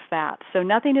respects that. So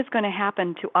nothing is going to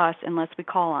happen to us unless we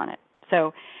call on it.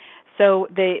 So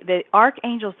the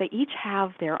archangels, they each have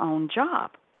their own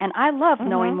job. And I love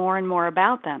knowing more and more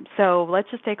about them. So let's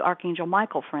just take Archangel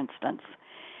Michael, for instance.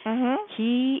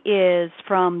 He is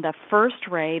from the first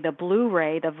ray, the blue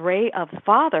ray, the ray of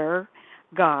Father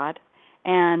God,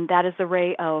 and that is the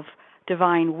ray of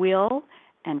divine will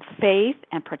and faith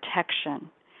and protection.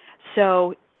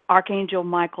 So Archangel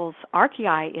Michael's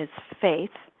archetype is faith.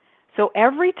 So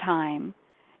every time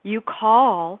you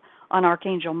call on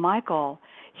Archangel Michael,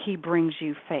 he brings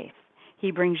you faith.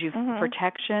 He brings you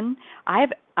protection.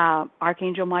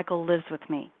 Archangel Michael lives with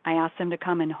me. I asked him to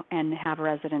come and have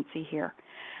residency here.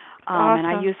 And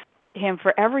I use him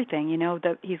for everything. You know,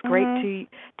 he's great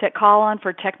to call on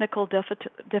for technical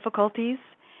difficulties.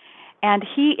 And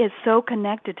he is so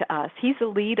connected to us. He's the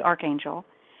lead archangel.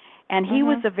 And he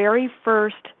was the very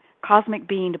first cosmic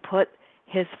being to put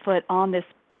his foot on this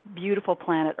beautiful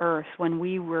planet Earth when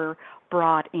we were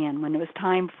brought in, when it was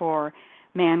time for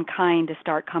mankind to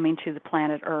start coming to the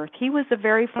planet Earth. He was the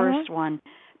very first one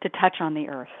to touch on the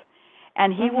Earth.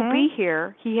 And he will be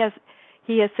here. He has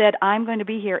said, I'm going to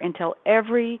be here until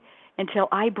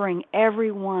I bring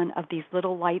every one of these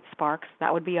little light sparks,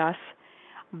 that would be us,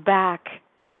 back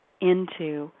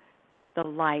into the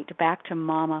light, back to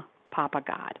Mama, Papa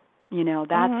God. You know,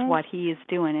 that's what he is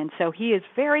doing. And so he is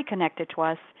very connected to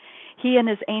us. He and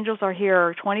his angels are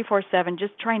here 24/7,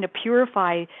 just trying to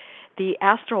purify the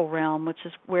astral realm, which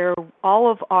is where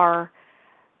all of our,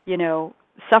 you know,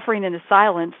 suffering in the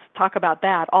silence, talk about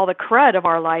that. All the crud of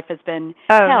our life has been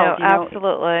held. No,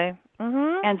 absolutely.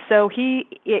 And so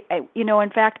you know, in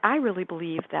fact, I really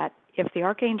believe that if the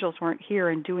archangels weren't here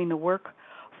and doing the work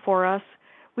for us,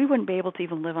 we wouldn't be able to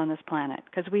even live on this planet,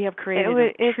 because we have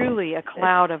created truly a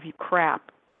cloud of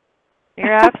crap.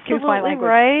 You're absolutely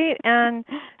right. And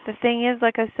the thing is,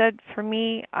 like I said, for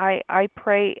me, I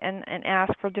pray and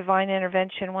ask for divine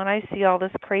intervention when I see all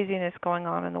this craziness going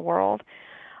on in the world.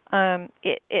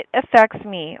 It affects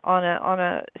me on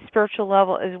a spiritual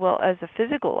level as well as a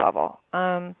physical level.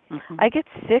 I get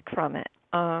sick from it.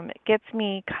 it gets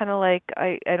me kind of like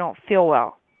I don't feel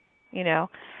well, you know,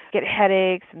 get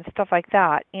headaches and stuff like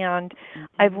that. And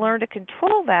I've learned to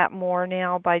control that more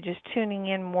now by just tuning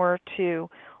in more to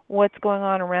what's going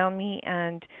on around me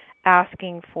and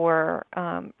asking for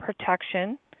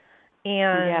protection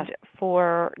and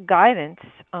for guidance.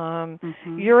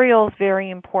 Uriel's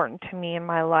very important to me in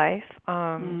my life.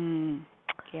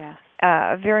 Yes.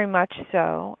 Very much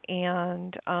so.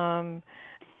 And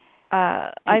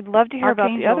I'd love to hear about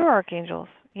the other archangels.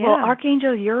 Yeah. Well,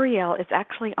 Archangel Uriel is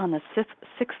actually on the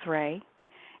sixth ray.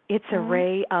 It's a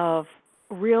ray of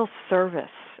real service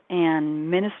and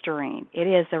ministering. It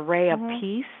is a ray of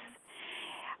peace.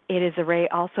 It is a ray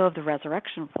also of the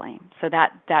resurrection flame. So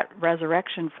that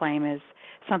resurrection flame is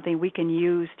something we can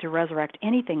use to resurrect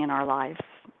anything in our lives,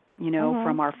 you know,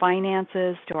 from our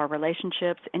finances to our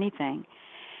relationships, anything.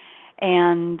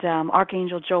 And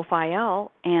Archangel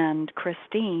Jophiel and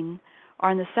Christine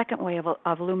are in the second wave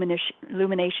of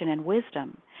illumination and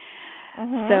wisdom.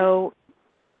 So,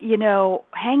 you know,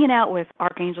 hanging out with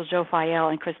Archangel Jophiel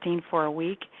and Christine for a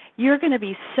week, you're going to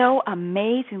be so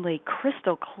amazingly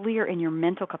crystal clear in your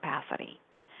mental capacity.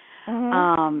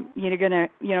 You're going to,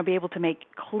 you know, be able to make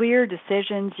clear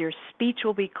decisions. Your speech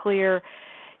will be clear.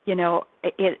 You know,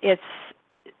 it's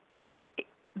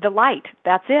the light.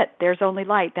 That's it. There's only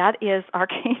light. That is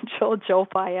Archangel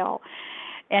Jophiel.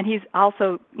 And he's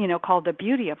also, you know, called the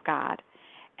beauty of God.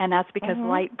 And that's because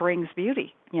light brings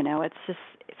beauty. You know, it's just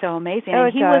so amazing. Oh,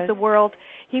 and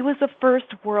he was the first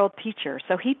world teacher.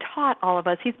 So he taught all of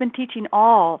us. He's been teaching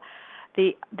all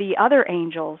the other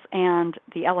angels and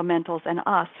the elementals and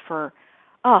us for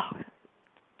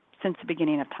since the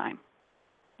beginning of time.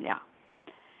 Yeah.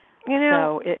 You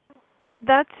know, so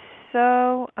that's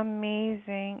so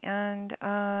amazing, and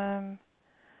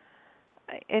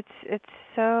it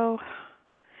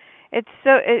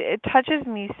touches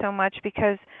me so much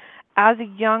because as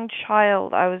a young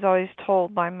child, I was always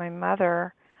told by my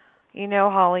mother, you know,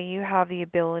 Holly, you have the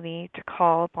ability to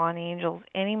call upon angels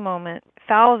any moment,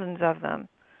 thousands of them,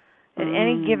 at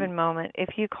any given moment,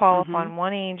 if you call upon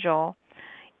one angel.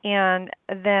 And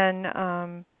then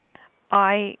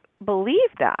I believe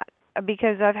that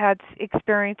because I've had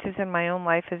experiences in my own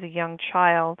life as a young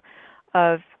child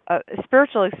of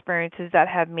spiritual experiences that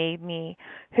have made me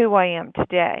who I am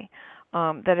today,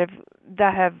 that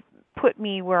have put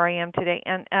me where I am today.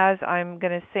 And as I'm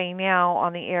going to say now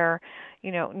on the air,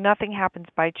 you know, nothing happens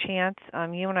by chance.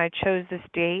 You and I chose this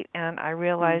date, and I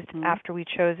realized after we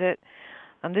chose it,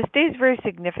 this day is very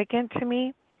significant to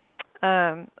me.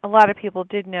 A lot of people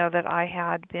did know that I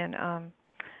had been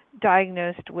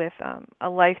diagnosed with a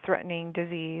life-threatening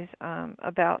disease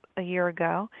about a year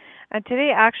ago. And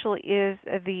today actually is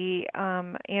the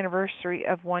anniversary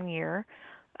of 1 year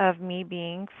of me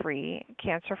being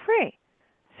cancer-free.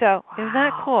 So isn't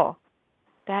that cool?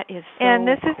 That is so And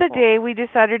this cool. is the day we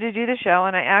decided to do the show,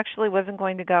 and I actually wasn't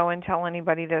going to go and tell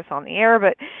anybody this on the air,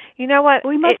 but you know what?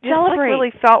 We must it just celebrate.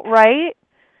 Really felt right.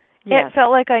 Yes. It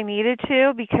felt like I needed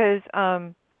to because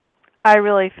I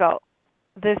really felt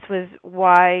this was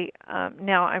why,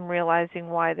 now I'm realizing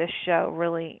why this show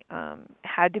really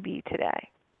had to be today.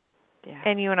 Yeah.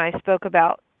 And you and I spoke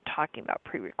about talking about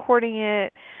pre-recording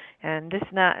it and this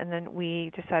and that, and then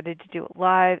we decided to do it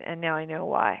live, and now I know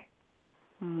why.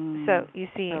 So you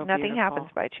see, so nothing beautiful. happens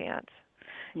by chance.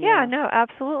 Yes. Yeah, no,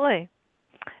 absolutely.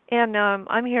 And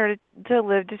I'm here to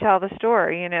live to tell the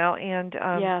story, you know. And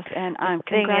yes, and the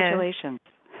thing congratulations.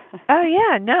 is, oh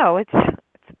yeah, no, it's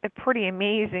a pretty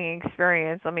amazing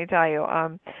experience. Let me tell you.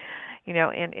 You know,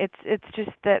 and it's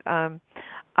just that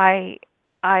I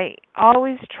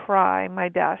always try my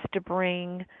best to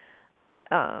bring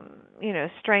you know,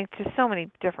 strength to so many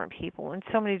different people in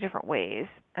so many different ways.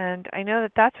 And I know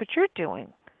that that's what you're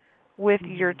doing with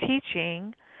your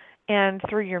teaching and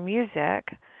through your music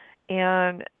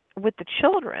and with the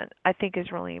children, I think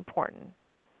is really important.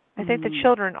 I think the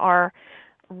children are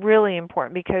really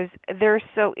important because they're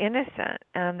so innocent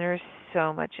and there's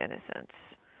so much innocence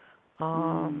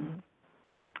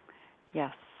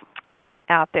yes.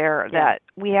 out there that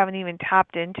we haven't even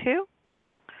tapped into.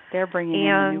 They're bringing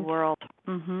in a new world.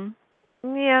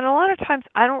 Yeah, and a lot of times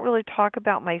I don't really talk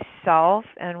about myself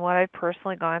and what I've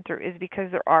personally gone through is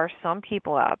because there are some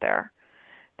people out there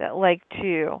that like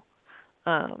to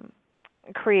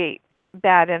create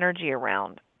bad energy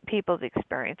around people's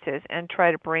experiences and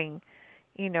try to bring,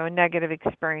 you know, a negative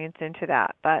experience into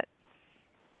that. But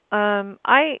I'm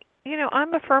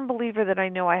a firm believer that I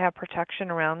know I have protection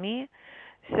around me,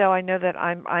 so I know that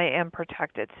I am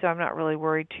protected. So I'm not really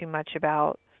worried too much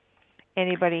about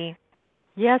anybody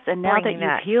Yes, and now that bringing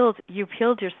that. you've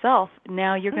healed yourself,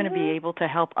 now you're going to be Mhm. able to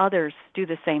help others do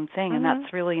the same thing, and Mhm.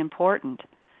 that's really important.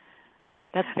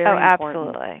 That's Oh, very important.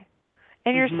 absolutely.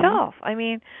 And Mhm. yourself. I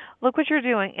mean, look what you're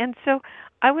doing. And so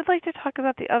I would like to talk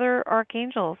about the other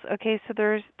archangels. Okay, so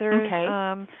there's Okay. Okay,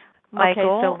 so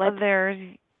Michael, let's there's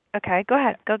okay, go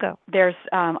ahead. Go. there's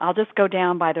I'll just go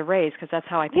down by the rays because that's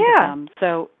how I think of Yeah. them.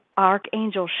 So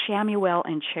Archangel Shamuel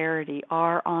and Charity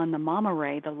are on the Mama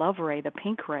ray, the love ray, the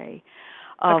pink ray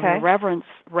of Okay.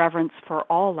 reverence for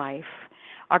all life.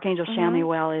 Archangel Mhm.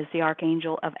 Shamuel is the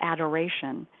archangel of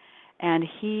adoration, and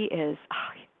he is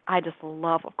I just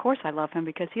love, of course I love him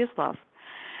because he is love.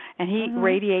 And he Mhm.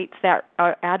 radiates that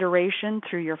adoration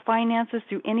through your finances,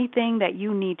 through anything that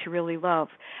you need to really love.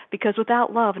 Because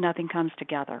without love, nothing comes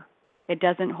together. It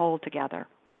doesn't hold together.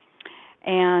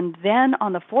 And then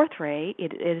on the fourth ray,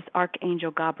 it is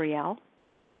Archangel Gabriel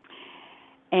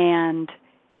and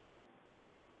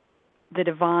the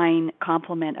divine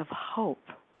complement of hope.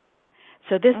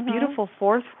 So this Mhm. beautiful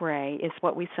fourth ray is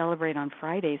what we celebrate on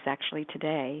Fridays actually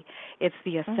today. It's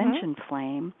the Mhm. ascension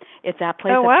flame. It's that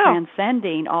place Oh of wow.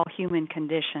 transcending all human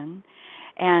condition.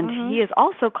 And he Mhm. is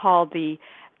also called the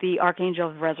Archangel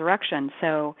of Resurrection.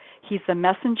 So he's the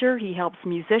messenger. He helps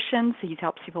musicians. He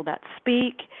helps people that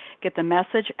speak, get the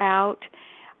message out.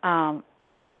 I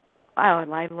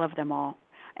love them all.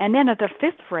 And then the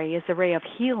fifth ray is the ray of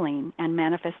healing and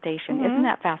manifestation. Isn't Mhm.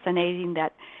 that fascinating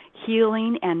that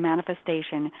healing and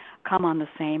manifestation come on the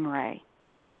same ray?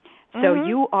 So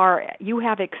Mhm. you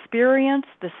have experienced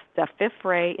the fifth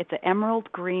ray. It's an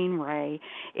emerald green ray.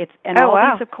 And Oh all these,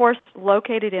 wow. of course,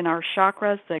 located in our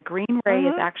chakras. The green ray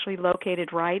is Mhm. actually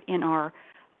located right in our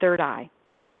third eye.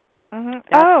 Mhm.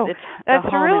 That's Oh, it's the that's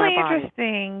home in our really body.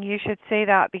 interesting. You should say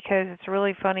that because it's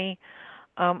really funny.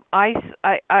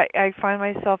 I find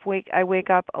myself I wake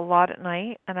up a lot at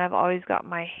night, and I've always got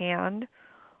my hand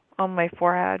on my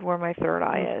forehead where my third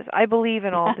eye is. I believe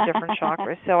in all the different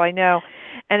chakras, so I know.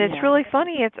 And it's Yeah. really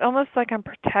funny. It's almost like I'm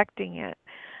protecting it.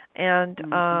 And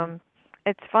Mhm.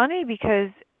 it's funny because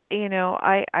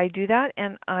I do that,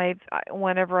 and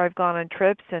whenever I've gone on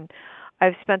trips and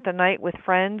I've spent the night with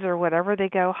friends or whatever, they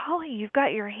go, "Holly, you've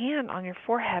got your hand on your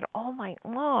forehead all night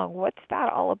long. What's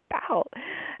that all about?"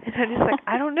 And I'm just like,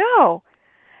 "I don't know."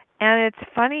 And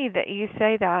it's funny that you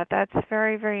say that. That's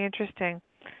very, very interesting.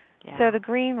 So Yeah. the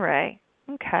green ray.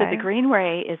 So the Okay. green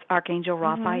ray is Archangel Mhm.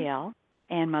 Raphael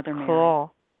and Mother Mary.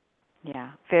 Cool. Yeah.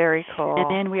 Very And cool.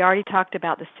 then we already talked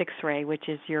about the sixth ray, which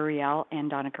is Uriel and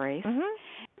Donna Grace. Mhm.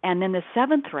 And then the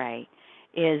seventh ray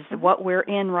is Mhm. what we're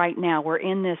in right now. We're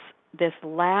in this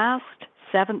last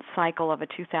seventh cycle of a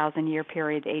 2,000-year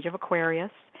period, the Age of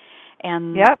Aquarius,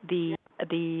 and Yep. the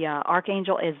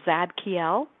archangel is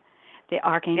Zadkiel, the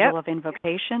archangel Yep. of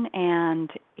invocation,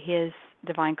 and his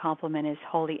divine complement is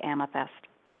Holy Amethyst.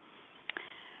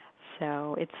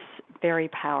 So it's very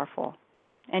powerful.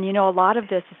 And a lot of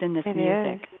this is in this It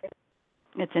is. music.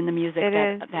 It's in the music It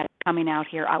is. that's coming out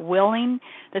here.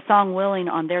 The song Willing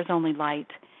on There's Only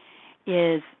Light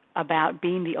is about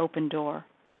being the open door.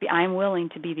 I'm willing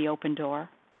to be the open door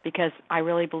because I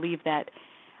really believe that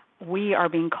we are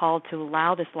being called to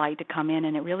allow this light to come in,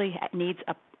 and it really needs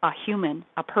a human,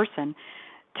 a person,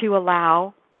 to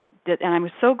allow that. And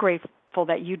I'm so grateful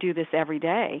that you do this every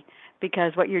day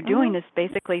because what you're doing Mhm. is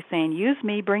basically saying, use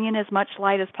me, bring in as much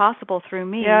light as possible through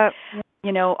me. Yep.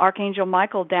 Archangel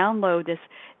Michael, download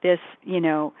this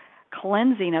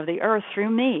cleansing of the earth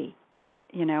through me.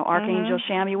 Archangel Mhm.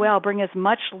 Shamuel, bring as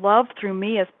much love through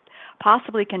me as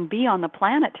possibly can be on the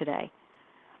planet today.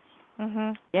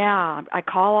 Mhm. Yeah, I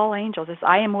call all angels.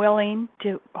 I am willing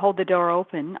to hold the door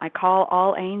open. I call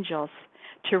all angels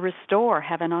to restore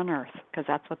heaven on earth because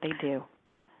that's what they do.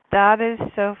 That is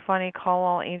so funny. Call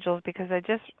all angels because I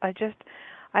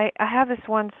have this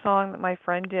one song that my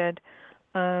friend did,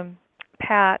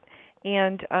 Pat,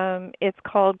 and it's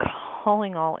called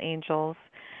Calling All Angels,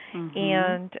 Mhm.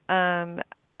 and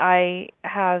I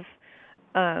have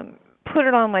um put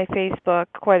it on my Facebook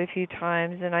quite a few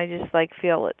times, and I just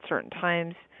feel at certain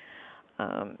times,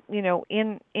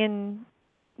 in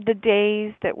the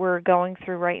days that we're going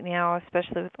through right now,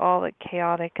 especially with all the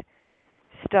chaotic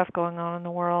stuff going on in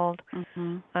the world,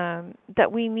 Mhm.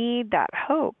 that we need that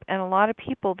hope. And a lot of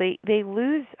people, they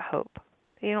lose hope.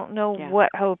 They don't know Yeah.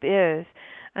 what hope is,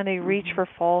 and they reach Mhm. for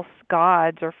false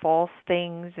gods or false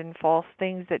things and false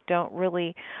things that don't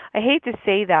really. I hate to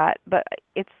say that, but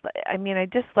I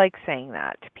just like saying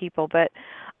that to people, but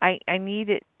I need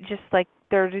it, just like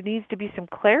there needs to be some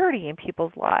clarity in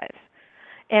people's lives.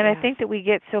 And I Yes. think that we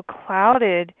get so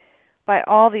clouded by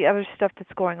all the other stuff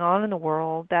that's going on in the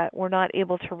world that we're not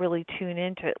able to really tune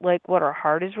into it, like what our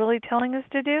heart is really telling us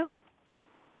to do.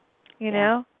 You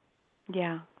know?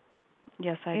 Yeah.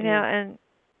 Yes, I You do. know,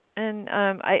 and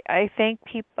I thank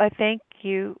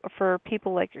you for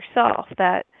people like yourself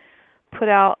that put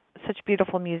out such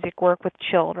beautiful music, work with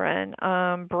children,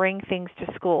 bring things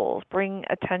to schools, bring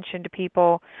attention to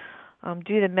people,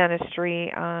 do the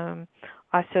ministry,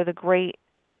 also the great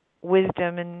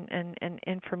wisdom and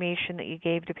information that you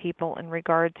gave to people in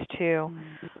regards to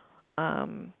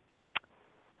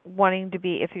wanting to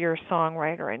be, if you're a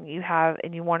songwriter and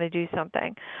you want to do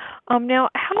something. Now,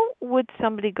 how would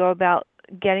somebody go about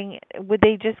getting? Would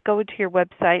they just go to your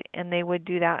website and they would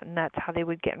do that, and that's how they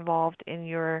would get involved in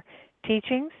your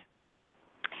teachings?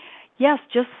 Yes,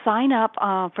 just sign up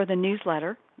for the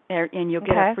newsletter, and you'll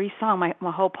get a free song. My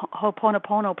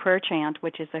Ho'oponopono Prayer Chant,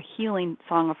 which is a healing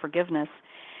song of forgiveness,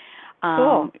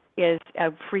 is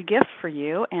a free gift for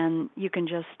you, and you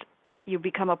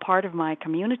become a part of my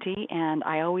community, and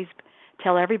I always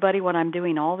tell everybody what I'm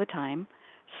doing all the time,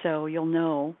 so you'll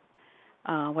know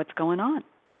what's going on.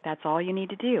 That's all you need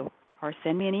to do, or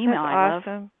send me an email. That's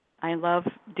awesome. I love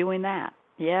doing that.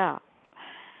 Yeah.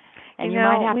 And you know,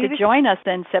 might have to join us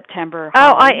in September.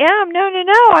 Oh, Holly. I am. No,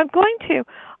 I'm going to.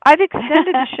 I've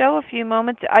extended the show a few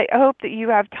moments. I hope that you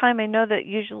have time. I know that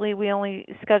usually we only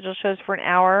schedule shows for an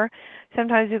hour.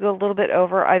 Sometimes we go a little bit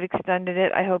over. I've extended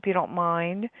it. I hope you don't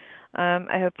mind.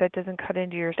 I hope that doesn't cut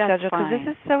into your schedule, because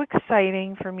this is so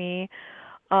exciting for me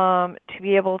to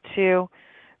be able to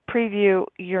preview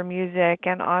your music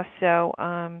and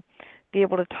also be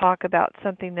able to talk about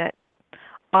something that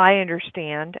I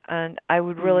understand, and I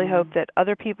would really hope that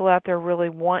other people out there really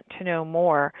want to know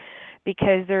more,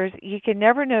 because you can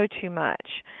never know too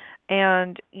much.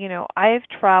 And I've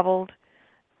traveled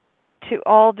to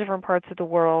all different parts of the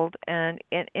world, and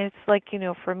it's like,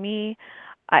 for me,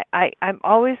 I'm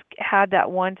always had that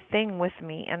one thing with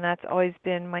me, and that's always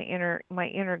been my inner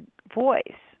voice,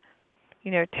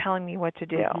 telling me what to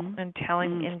do and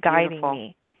telling and guiding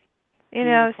me.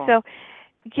 So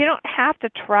you don't have to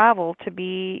travel to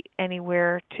be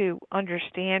anywhere to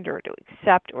understand or to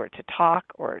accept or to talk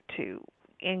or to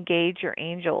engage your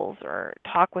angels or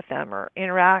talk with them or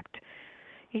interact.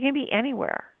 You can be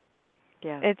anywhere.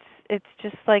 Yeah. It's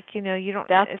just like, you don't.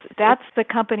 That's the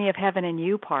company of heaven in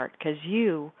you part, because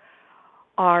you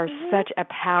are such a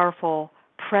powerful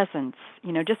presence.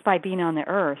 Just by being on the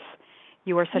earth,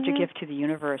 you are such a gift to the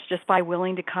universe. Just by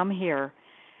willing to come here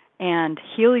and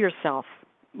heal yourself,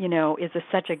 is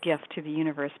such a gift to the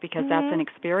universe, because that's an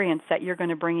experience that you're going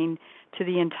to bring to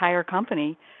the entire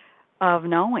company of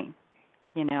knowing,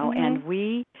 and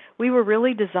we were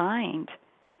really designed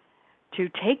to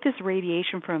take this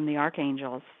radiation from the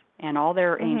archangels and all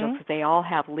their angels, because they all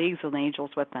have leagues of angels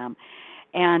with them,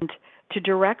 and to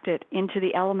direct it into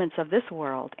the elements of this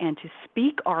world and to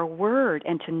speak our word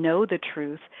and to know the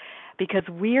truth, because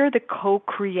we're the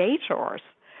co-creators.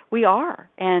 We are.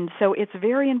 And so it's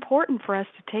very important for us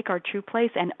to take our true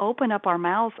place and open up our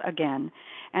mouths again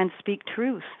and speak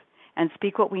truth and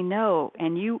speak what we know.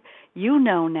 And you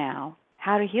know now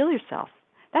how to heal yourself.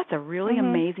 That's a really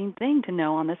amazing thing to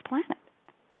know on this planet.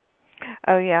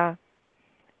 Oh, yeah.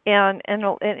 And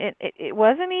it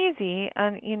wasn't easy.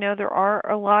 And, there are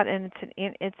a lot, and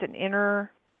it's an inner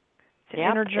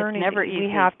journey it's never that easy.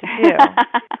 we have to do.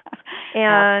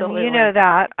 And Absolutely. you know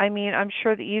that. I mean, I'm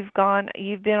sure that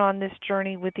you've been on this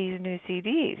journey with these new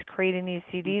CDs, creating these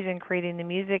CDs and creating the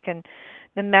music and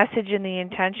the message and the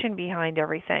intention behind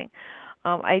everything.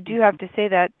 I do have to say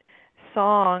that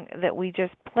song that we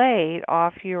just played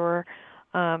off your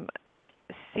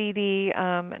CD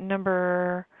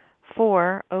number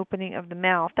 4, Opening of the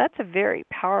Mouth, that's a very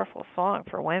powerful song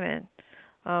for women.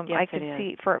 Yes, I could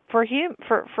see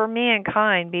for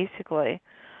mankind, basically.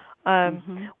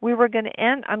 We were going to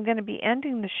I'm going to be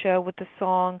ending the show with the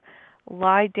song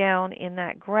 "Lie Down in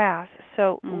That Grass."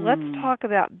 So let's talk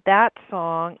about that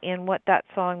song and what that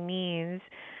song means.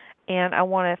 And I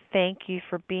want to thank you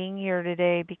for being here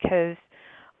today, because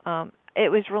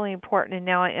it was really important, and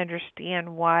now I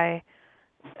understand why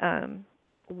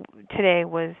today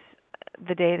was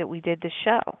the day that we did the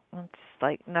show. It's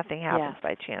like nothing happens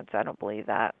by chance. I don't believe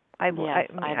that. I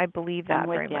believe that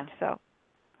very much so.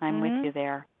 I'm with you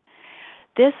there.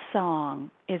 This song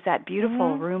is that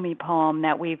beautiful Rumi poem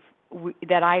that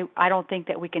I don't think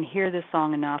that we can hear this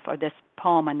song enough, or this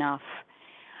poem enough.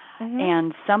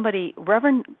 And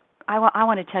Reverend, I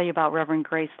want to tell you about Reverend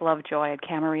Grace Lovejoy at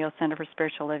Camarillo Center for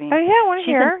Spiritual Living. Oh, yeah, I want to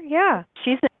hear. Yeah.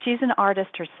 She's an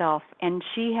artist herself, and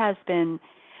she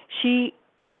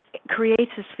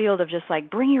creates this field of just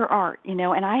like, bring your art, and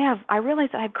I realize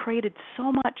that I've created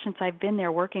so much since I've been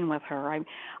there working with her.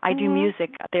 I do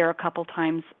music there a couple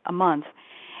times a month,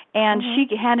 and she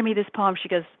handed me this poem. She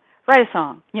goes, write a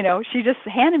song. She just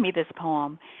handed me this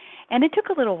poem. And it took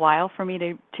a little while for me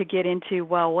to get into,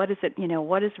 well, what is it,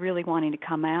 what is really wanting to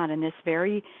come out? And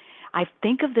I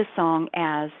think of this song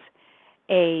as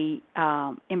a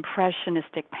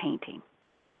impressionistic painting,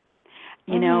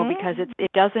 because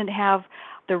it doesn't have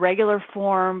the regular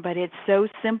form, but it's so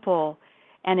simple.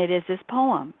 And it is this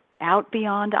poem, Out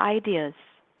Beyond Ideas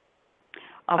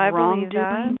of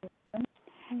Wrongdoing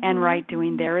and Right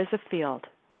Doing, there is a field.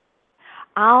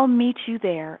 I'll meet you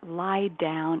there, lie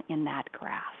down in that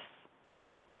grass.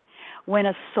 When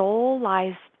a soul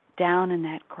lies down in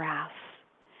that grass,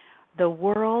 the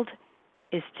world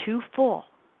is too full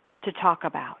to talk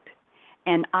about,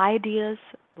 and ideas,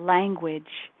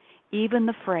 language, even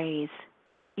the phrase,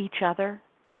 each other,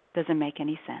 doesn't make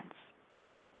any sense.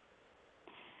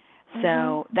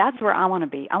 So that's where I want to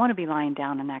be. I want to be lying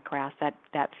down in that grass,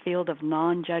 that field of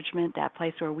non-judgment, that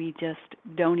place where we just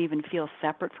don't even feel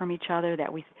separate from each other,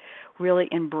 that we really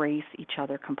embrace each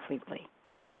other completely.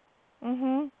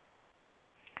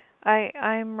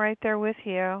 I'm right there with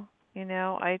you.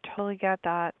 I totally get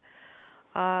that.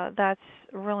 That's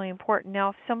really important. Now,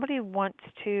 if somebody wants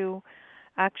to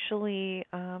actually,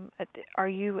 are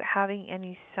you having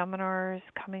any seminars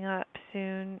coming up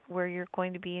soon where you're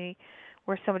going to be,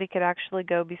 where somebody could actually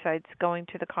go besides going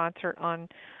to the concert on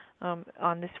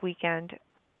this weekend?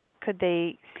 Could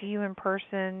they see you in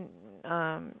person?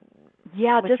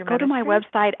 Yeah, just go to my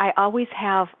website. I always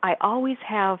have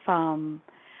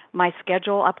my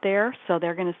schedule up there, so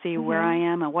they're going to see where I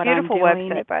am and what I'm doing.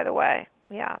 Beautiful website, by the way.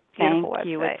 Yeah, beautiful Thank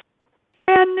you. website. It's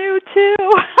brand new too.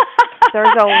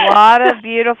 There's a lot of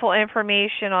beautiful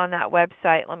information on that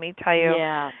website, let me tell you.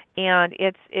 Yeah. And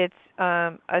it's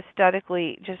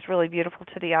aesthetically just really beautiful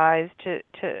to the eyes to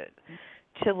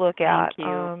look at. Thank you.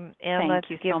 And Thank let's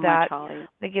you give so that much, Holly.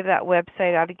 give that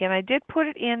website out again. I did put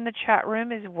it in the chat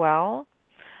room as well.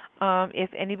 If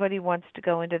anybody wants to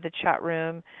go into the chat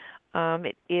room,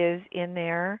 it is in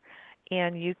there,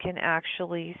 and you can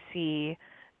actually see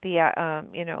the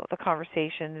the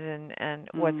conversations and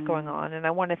what's going on. And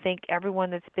I want to thank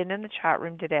everyone that's been in the chat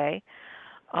room today.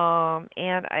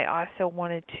 And I also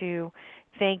wanted to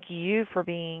thank you for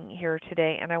being here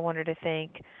today, and I wanted to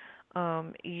thank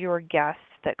your guest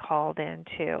that called in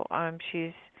too.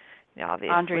 She's obviously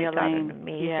Andrea got Lane. an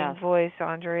amazing voice,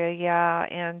 Andrea. Yeah,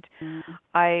 and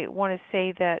I want to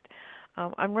say that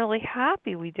I'm really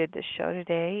happy we did this show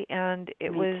today, and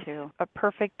it was a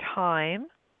perfect time.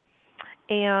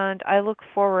 And I look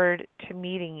forward to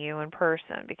meeting you in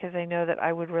person because I know that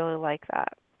I would really like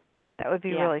that. That would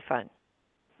be really fun.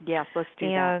 Yes, let's do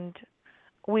that. And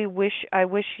I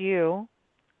wish you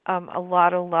a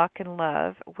lot of luck and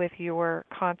love with your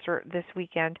concert this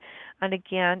weekend. And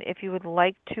again, if you would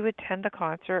like to attend the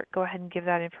concert, go ahead and give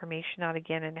that information out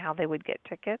again and how they would get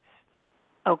tickets.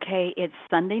 Okay, it's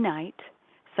Sunday night.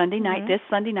 This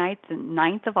Sunday night, the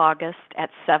 9th of August at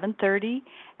 7:30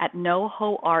 at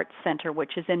NoHo Arts Center,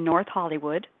 which is in North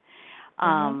Hollywood,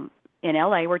 in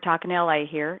L.A. We're talking L.A.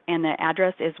 here, and the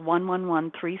address is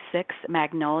 11136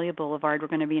 Magnolia Boulevard. We're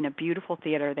going to be in a beautiful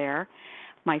theater there.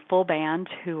 My full band,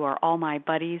 who are all my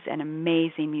buddies and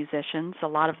amazing musicians. A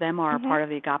lot of them are part of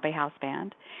the Agape House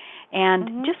Band.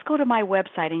 And just go to my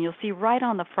website, and you'll see right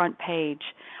on the front page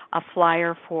a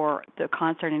flyer for the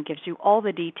concert, and it gives you all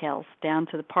the details down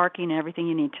to the parking and everything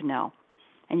you need to know.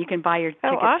 And you can buy your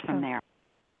tickets from there.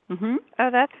 Oh,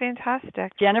 that's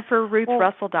fantastic.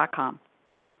 JenniferRuthRussell.com.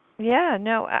 Yeah,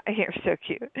 no, you're so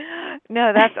cute.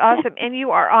 No, that's awesome. And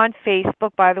you are on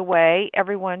Facebook, by the way.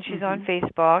 Everyone, she's on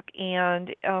Facebook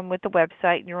and with the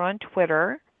website, and you're on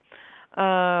Twitter.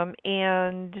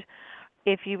 And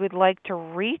if you would like to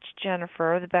reach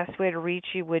Jennifer, the best way to reach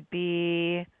you would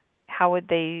be, how would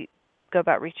they go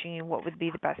about reaching you? What would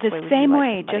be the best way? The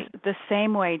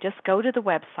same way. Just go to the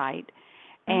website,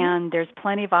 and there's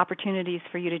plenty of opportunities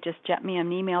for you to just jet me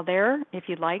an email there if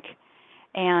you'd like.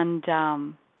 And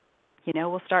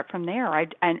we'll start from there.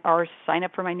 Or sign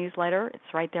up for my newsletter.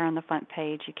 It's right there on the front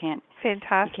page. You can't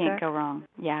go wrong.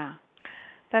 Yeah.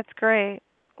 That's great.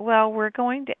 Well, we're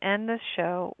going to end this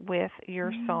show with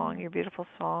your song, your beautiful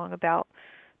song about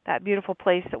that beautiful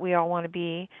place that we all want to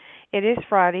be. It is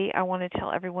Friday. I want to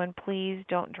tell everyone, please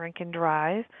don't drink and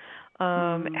drive.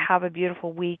 Have a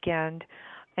beautiful weekend,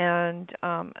 and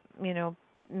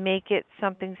make it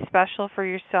something special for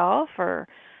yourself or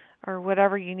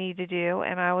whatever you need to do.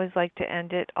 And I always like to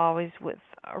end it always with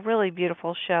a really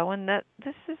beautiful show, and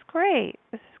this is great.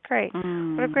 This is great.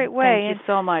 What a great way. Thank you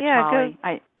so much, Holly.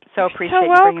 I so appreciate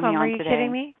you bringing me on Are you today.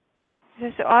 kidding me?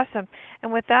 This is awesome.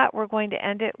 And with that, we're going to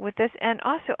end it with this. And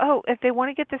also, if they want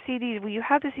to get the CDs, will you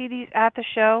have the CDs at the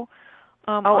show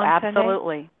on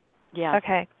absolutely. Sunday? Yes.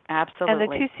 Okay.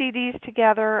 Absolutely. And the 2 CDs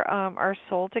together are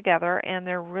sold together, and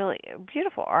they're really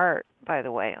beautiful art, by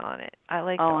the way, on it. I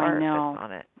like the art that's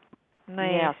on it.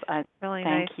 Nice. Yes, really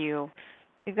thank nice. you.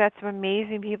 You've got some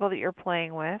amazing people that you're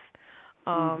playing with,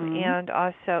 and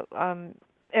also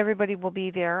everybody will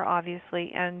be there,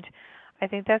 obviously, and I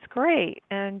think that's great.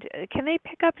 And can they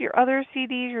pick up your other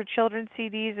CDs, your children's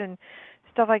CDs and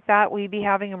stuff like that? Will you be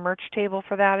having a merch table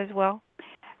for that as well?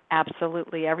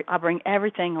 Absolutely. I'll bring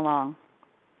everything along.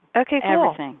 Okay, cool.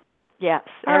 Everything. Yes,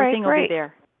 All everything right, will be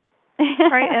there. All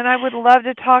right, and I would love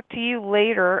to talk to you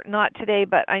later, not today,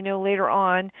 but I know later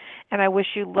on, and I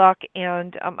wish you luck,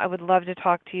 and I would love to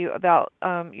talk to you about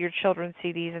your children's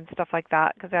CDs and stuff like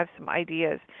that, because I have some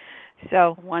ideas.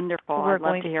 So wonderful. We're I'd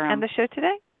love going to hear to end them. the show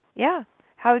today. Yeah.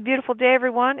 Have a beautiful day,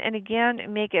 everyone, and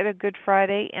again, make it a good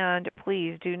Friday, and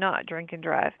please do not drink and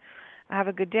drive. Have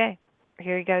a good day.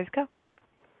 Here you guys go.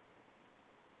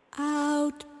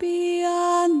 Out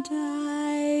beyond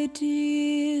ideas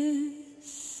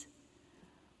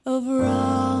of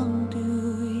wrongdoing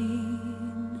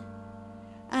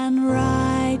and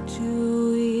right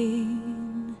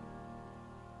doing,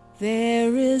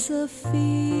 there is a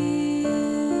field.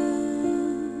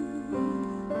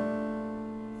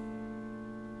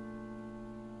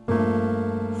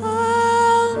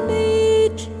 I'll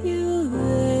meet you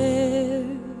there.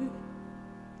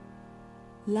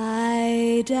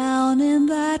 Lie down in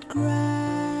that grass.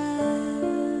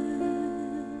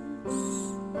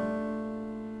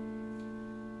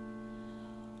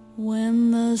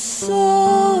 When the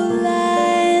soul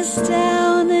lies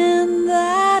down in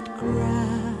that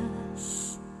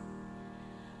grass,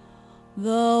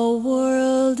 the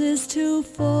world is too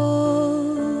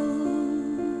full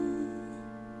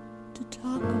to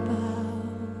talk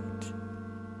about,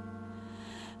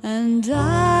 and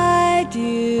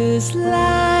ideas,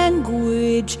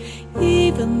 language,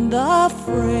 even the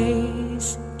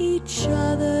phrase each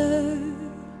other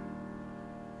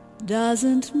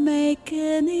doesn't make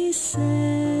any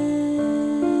sense.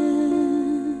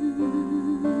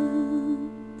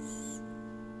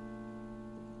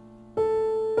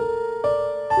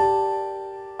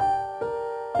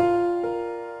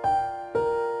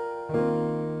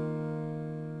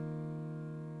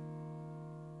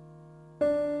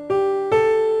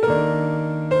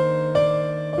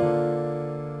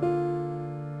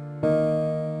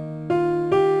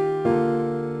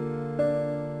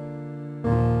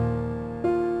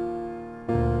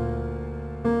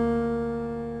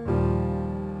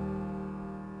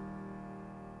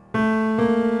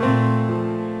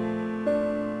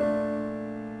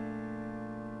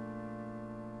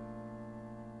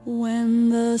 When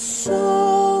the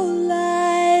soul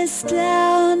lies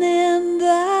down in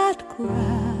that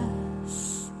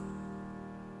grass,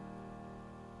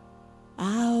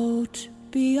 out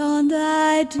beyond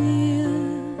ideas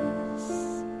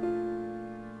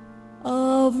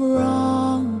of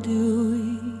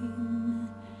wrongdoing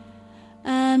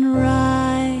and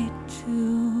right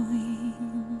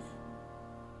doing,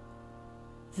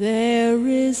 there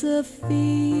is a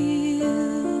field.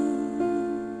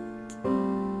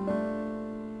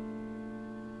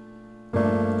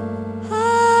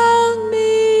 I'll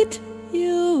meet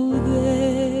you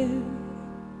there.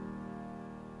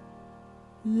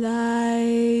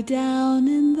 Lie down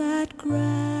in that grass.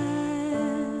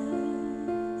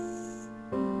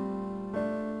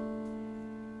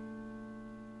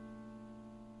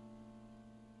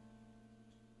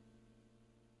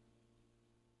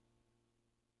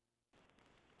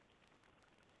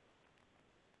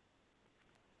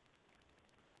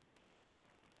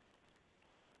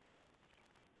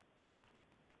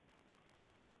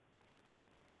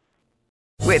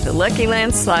 With the Lucky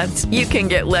Land Slots, you can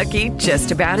get lucky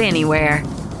just about anywhere.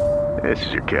 This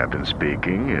is your captain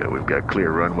speaking. We've got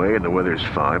clear runway and the weather's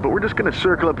fine, but we're just going to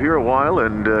circle up here a while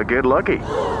and get lucky.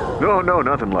 No,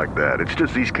 nothing like that. It's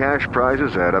just these cash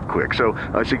prizes add up quick. So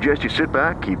I suggest you sit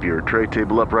back, keep your tray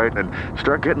table upright, and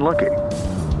start getting lucky.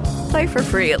 Play for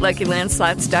free at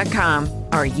LuckyLandSlots.com.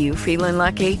 Are you feeling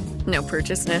lucky? No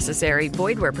purchase necessary.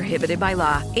 Void where prohibited by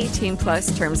law. 18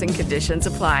 plus terms and conditions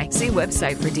apply. See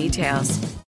website for details.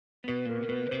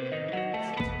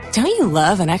 Don't you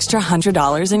love an extra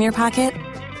 $100 in your pocket?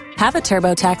 Have a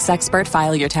TurboTax expert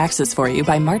file your taxes for you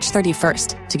by March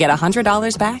 31st to get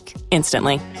 $100 back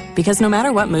instantly. Because no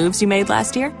matter what moves you made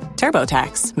last year,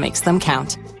 TurboTax makes them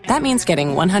count. That means getting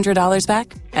 $100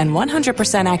 back and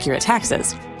 100% accurate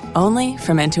taxes only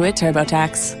from Intuit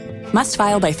TurboTax. Must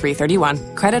file by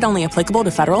 3/31. Credit only applicable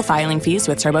to federal filing fees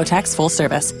with TurboTax full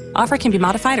service. Offer can be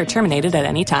modified or terminated at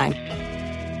any time.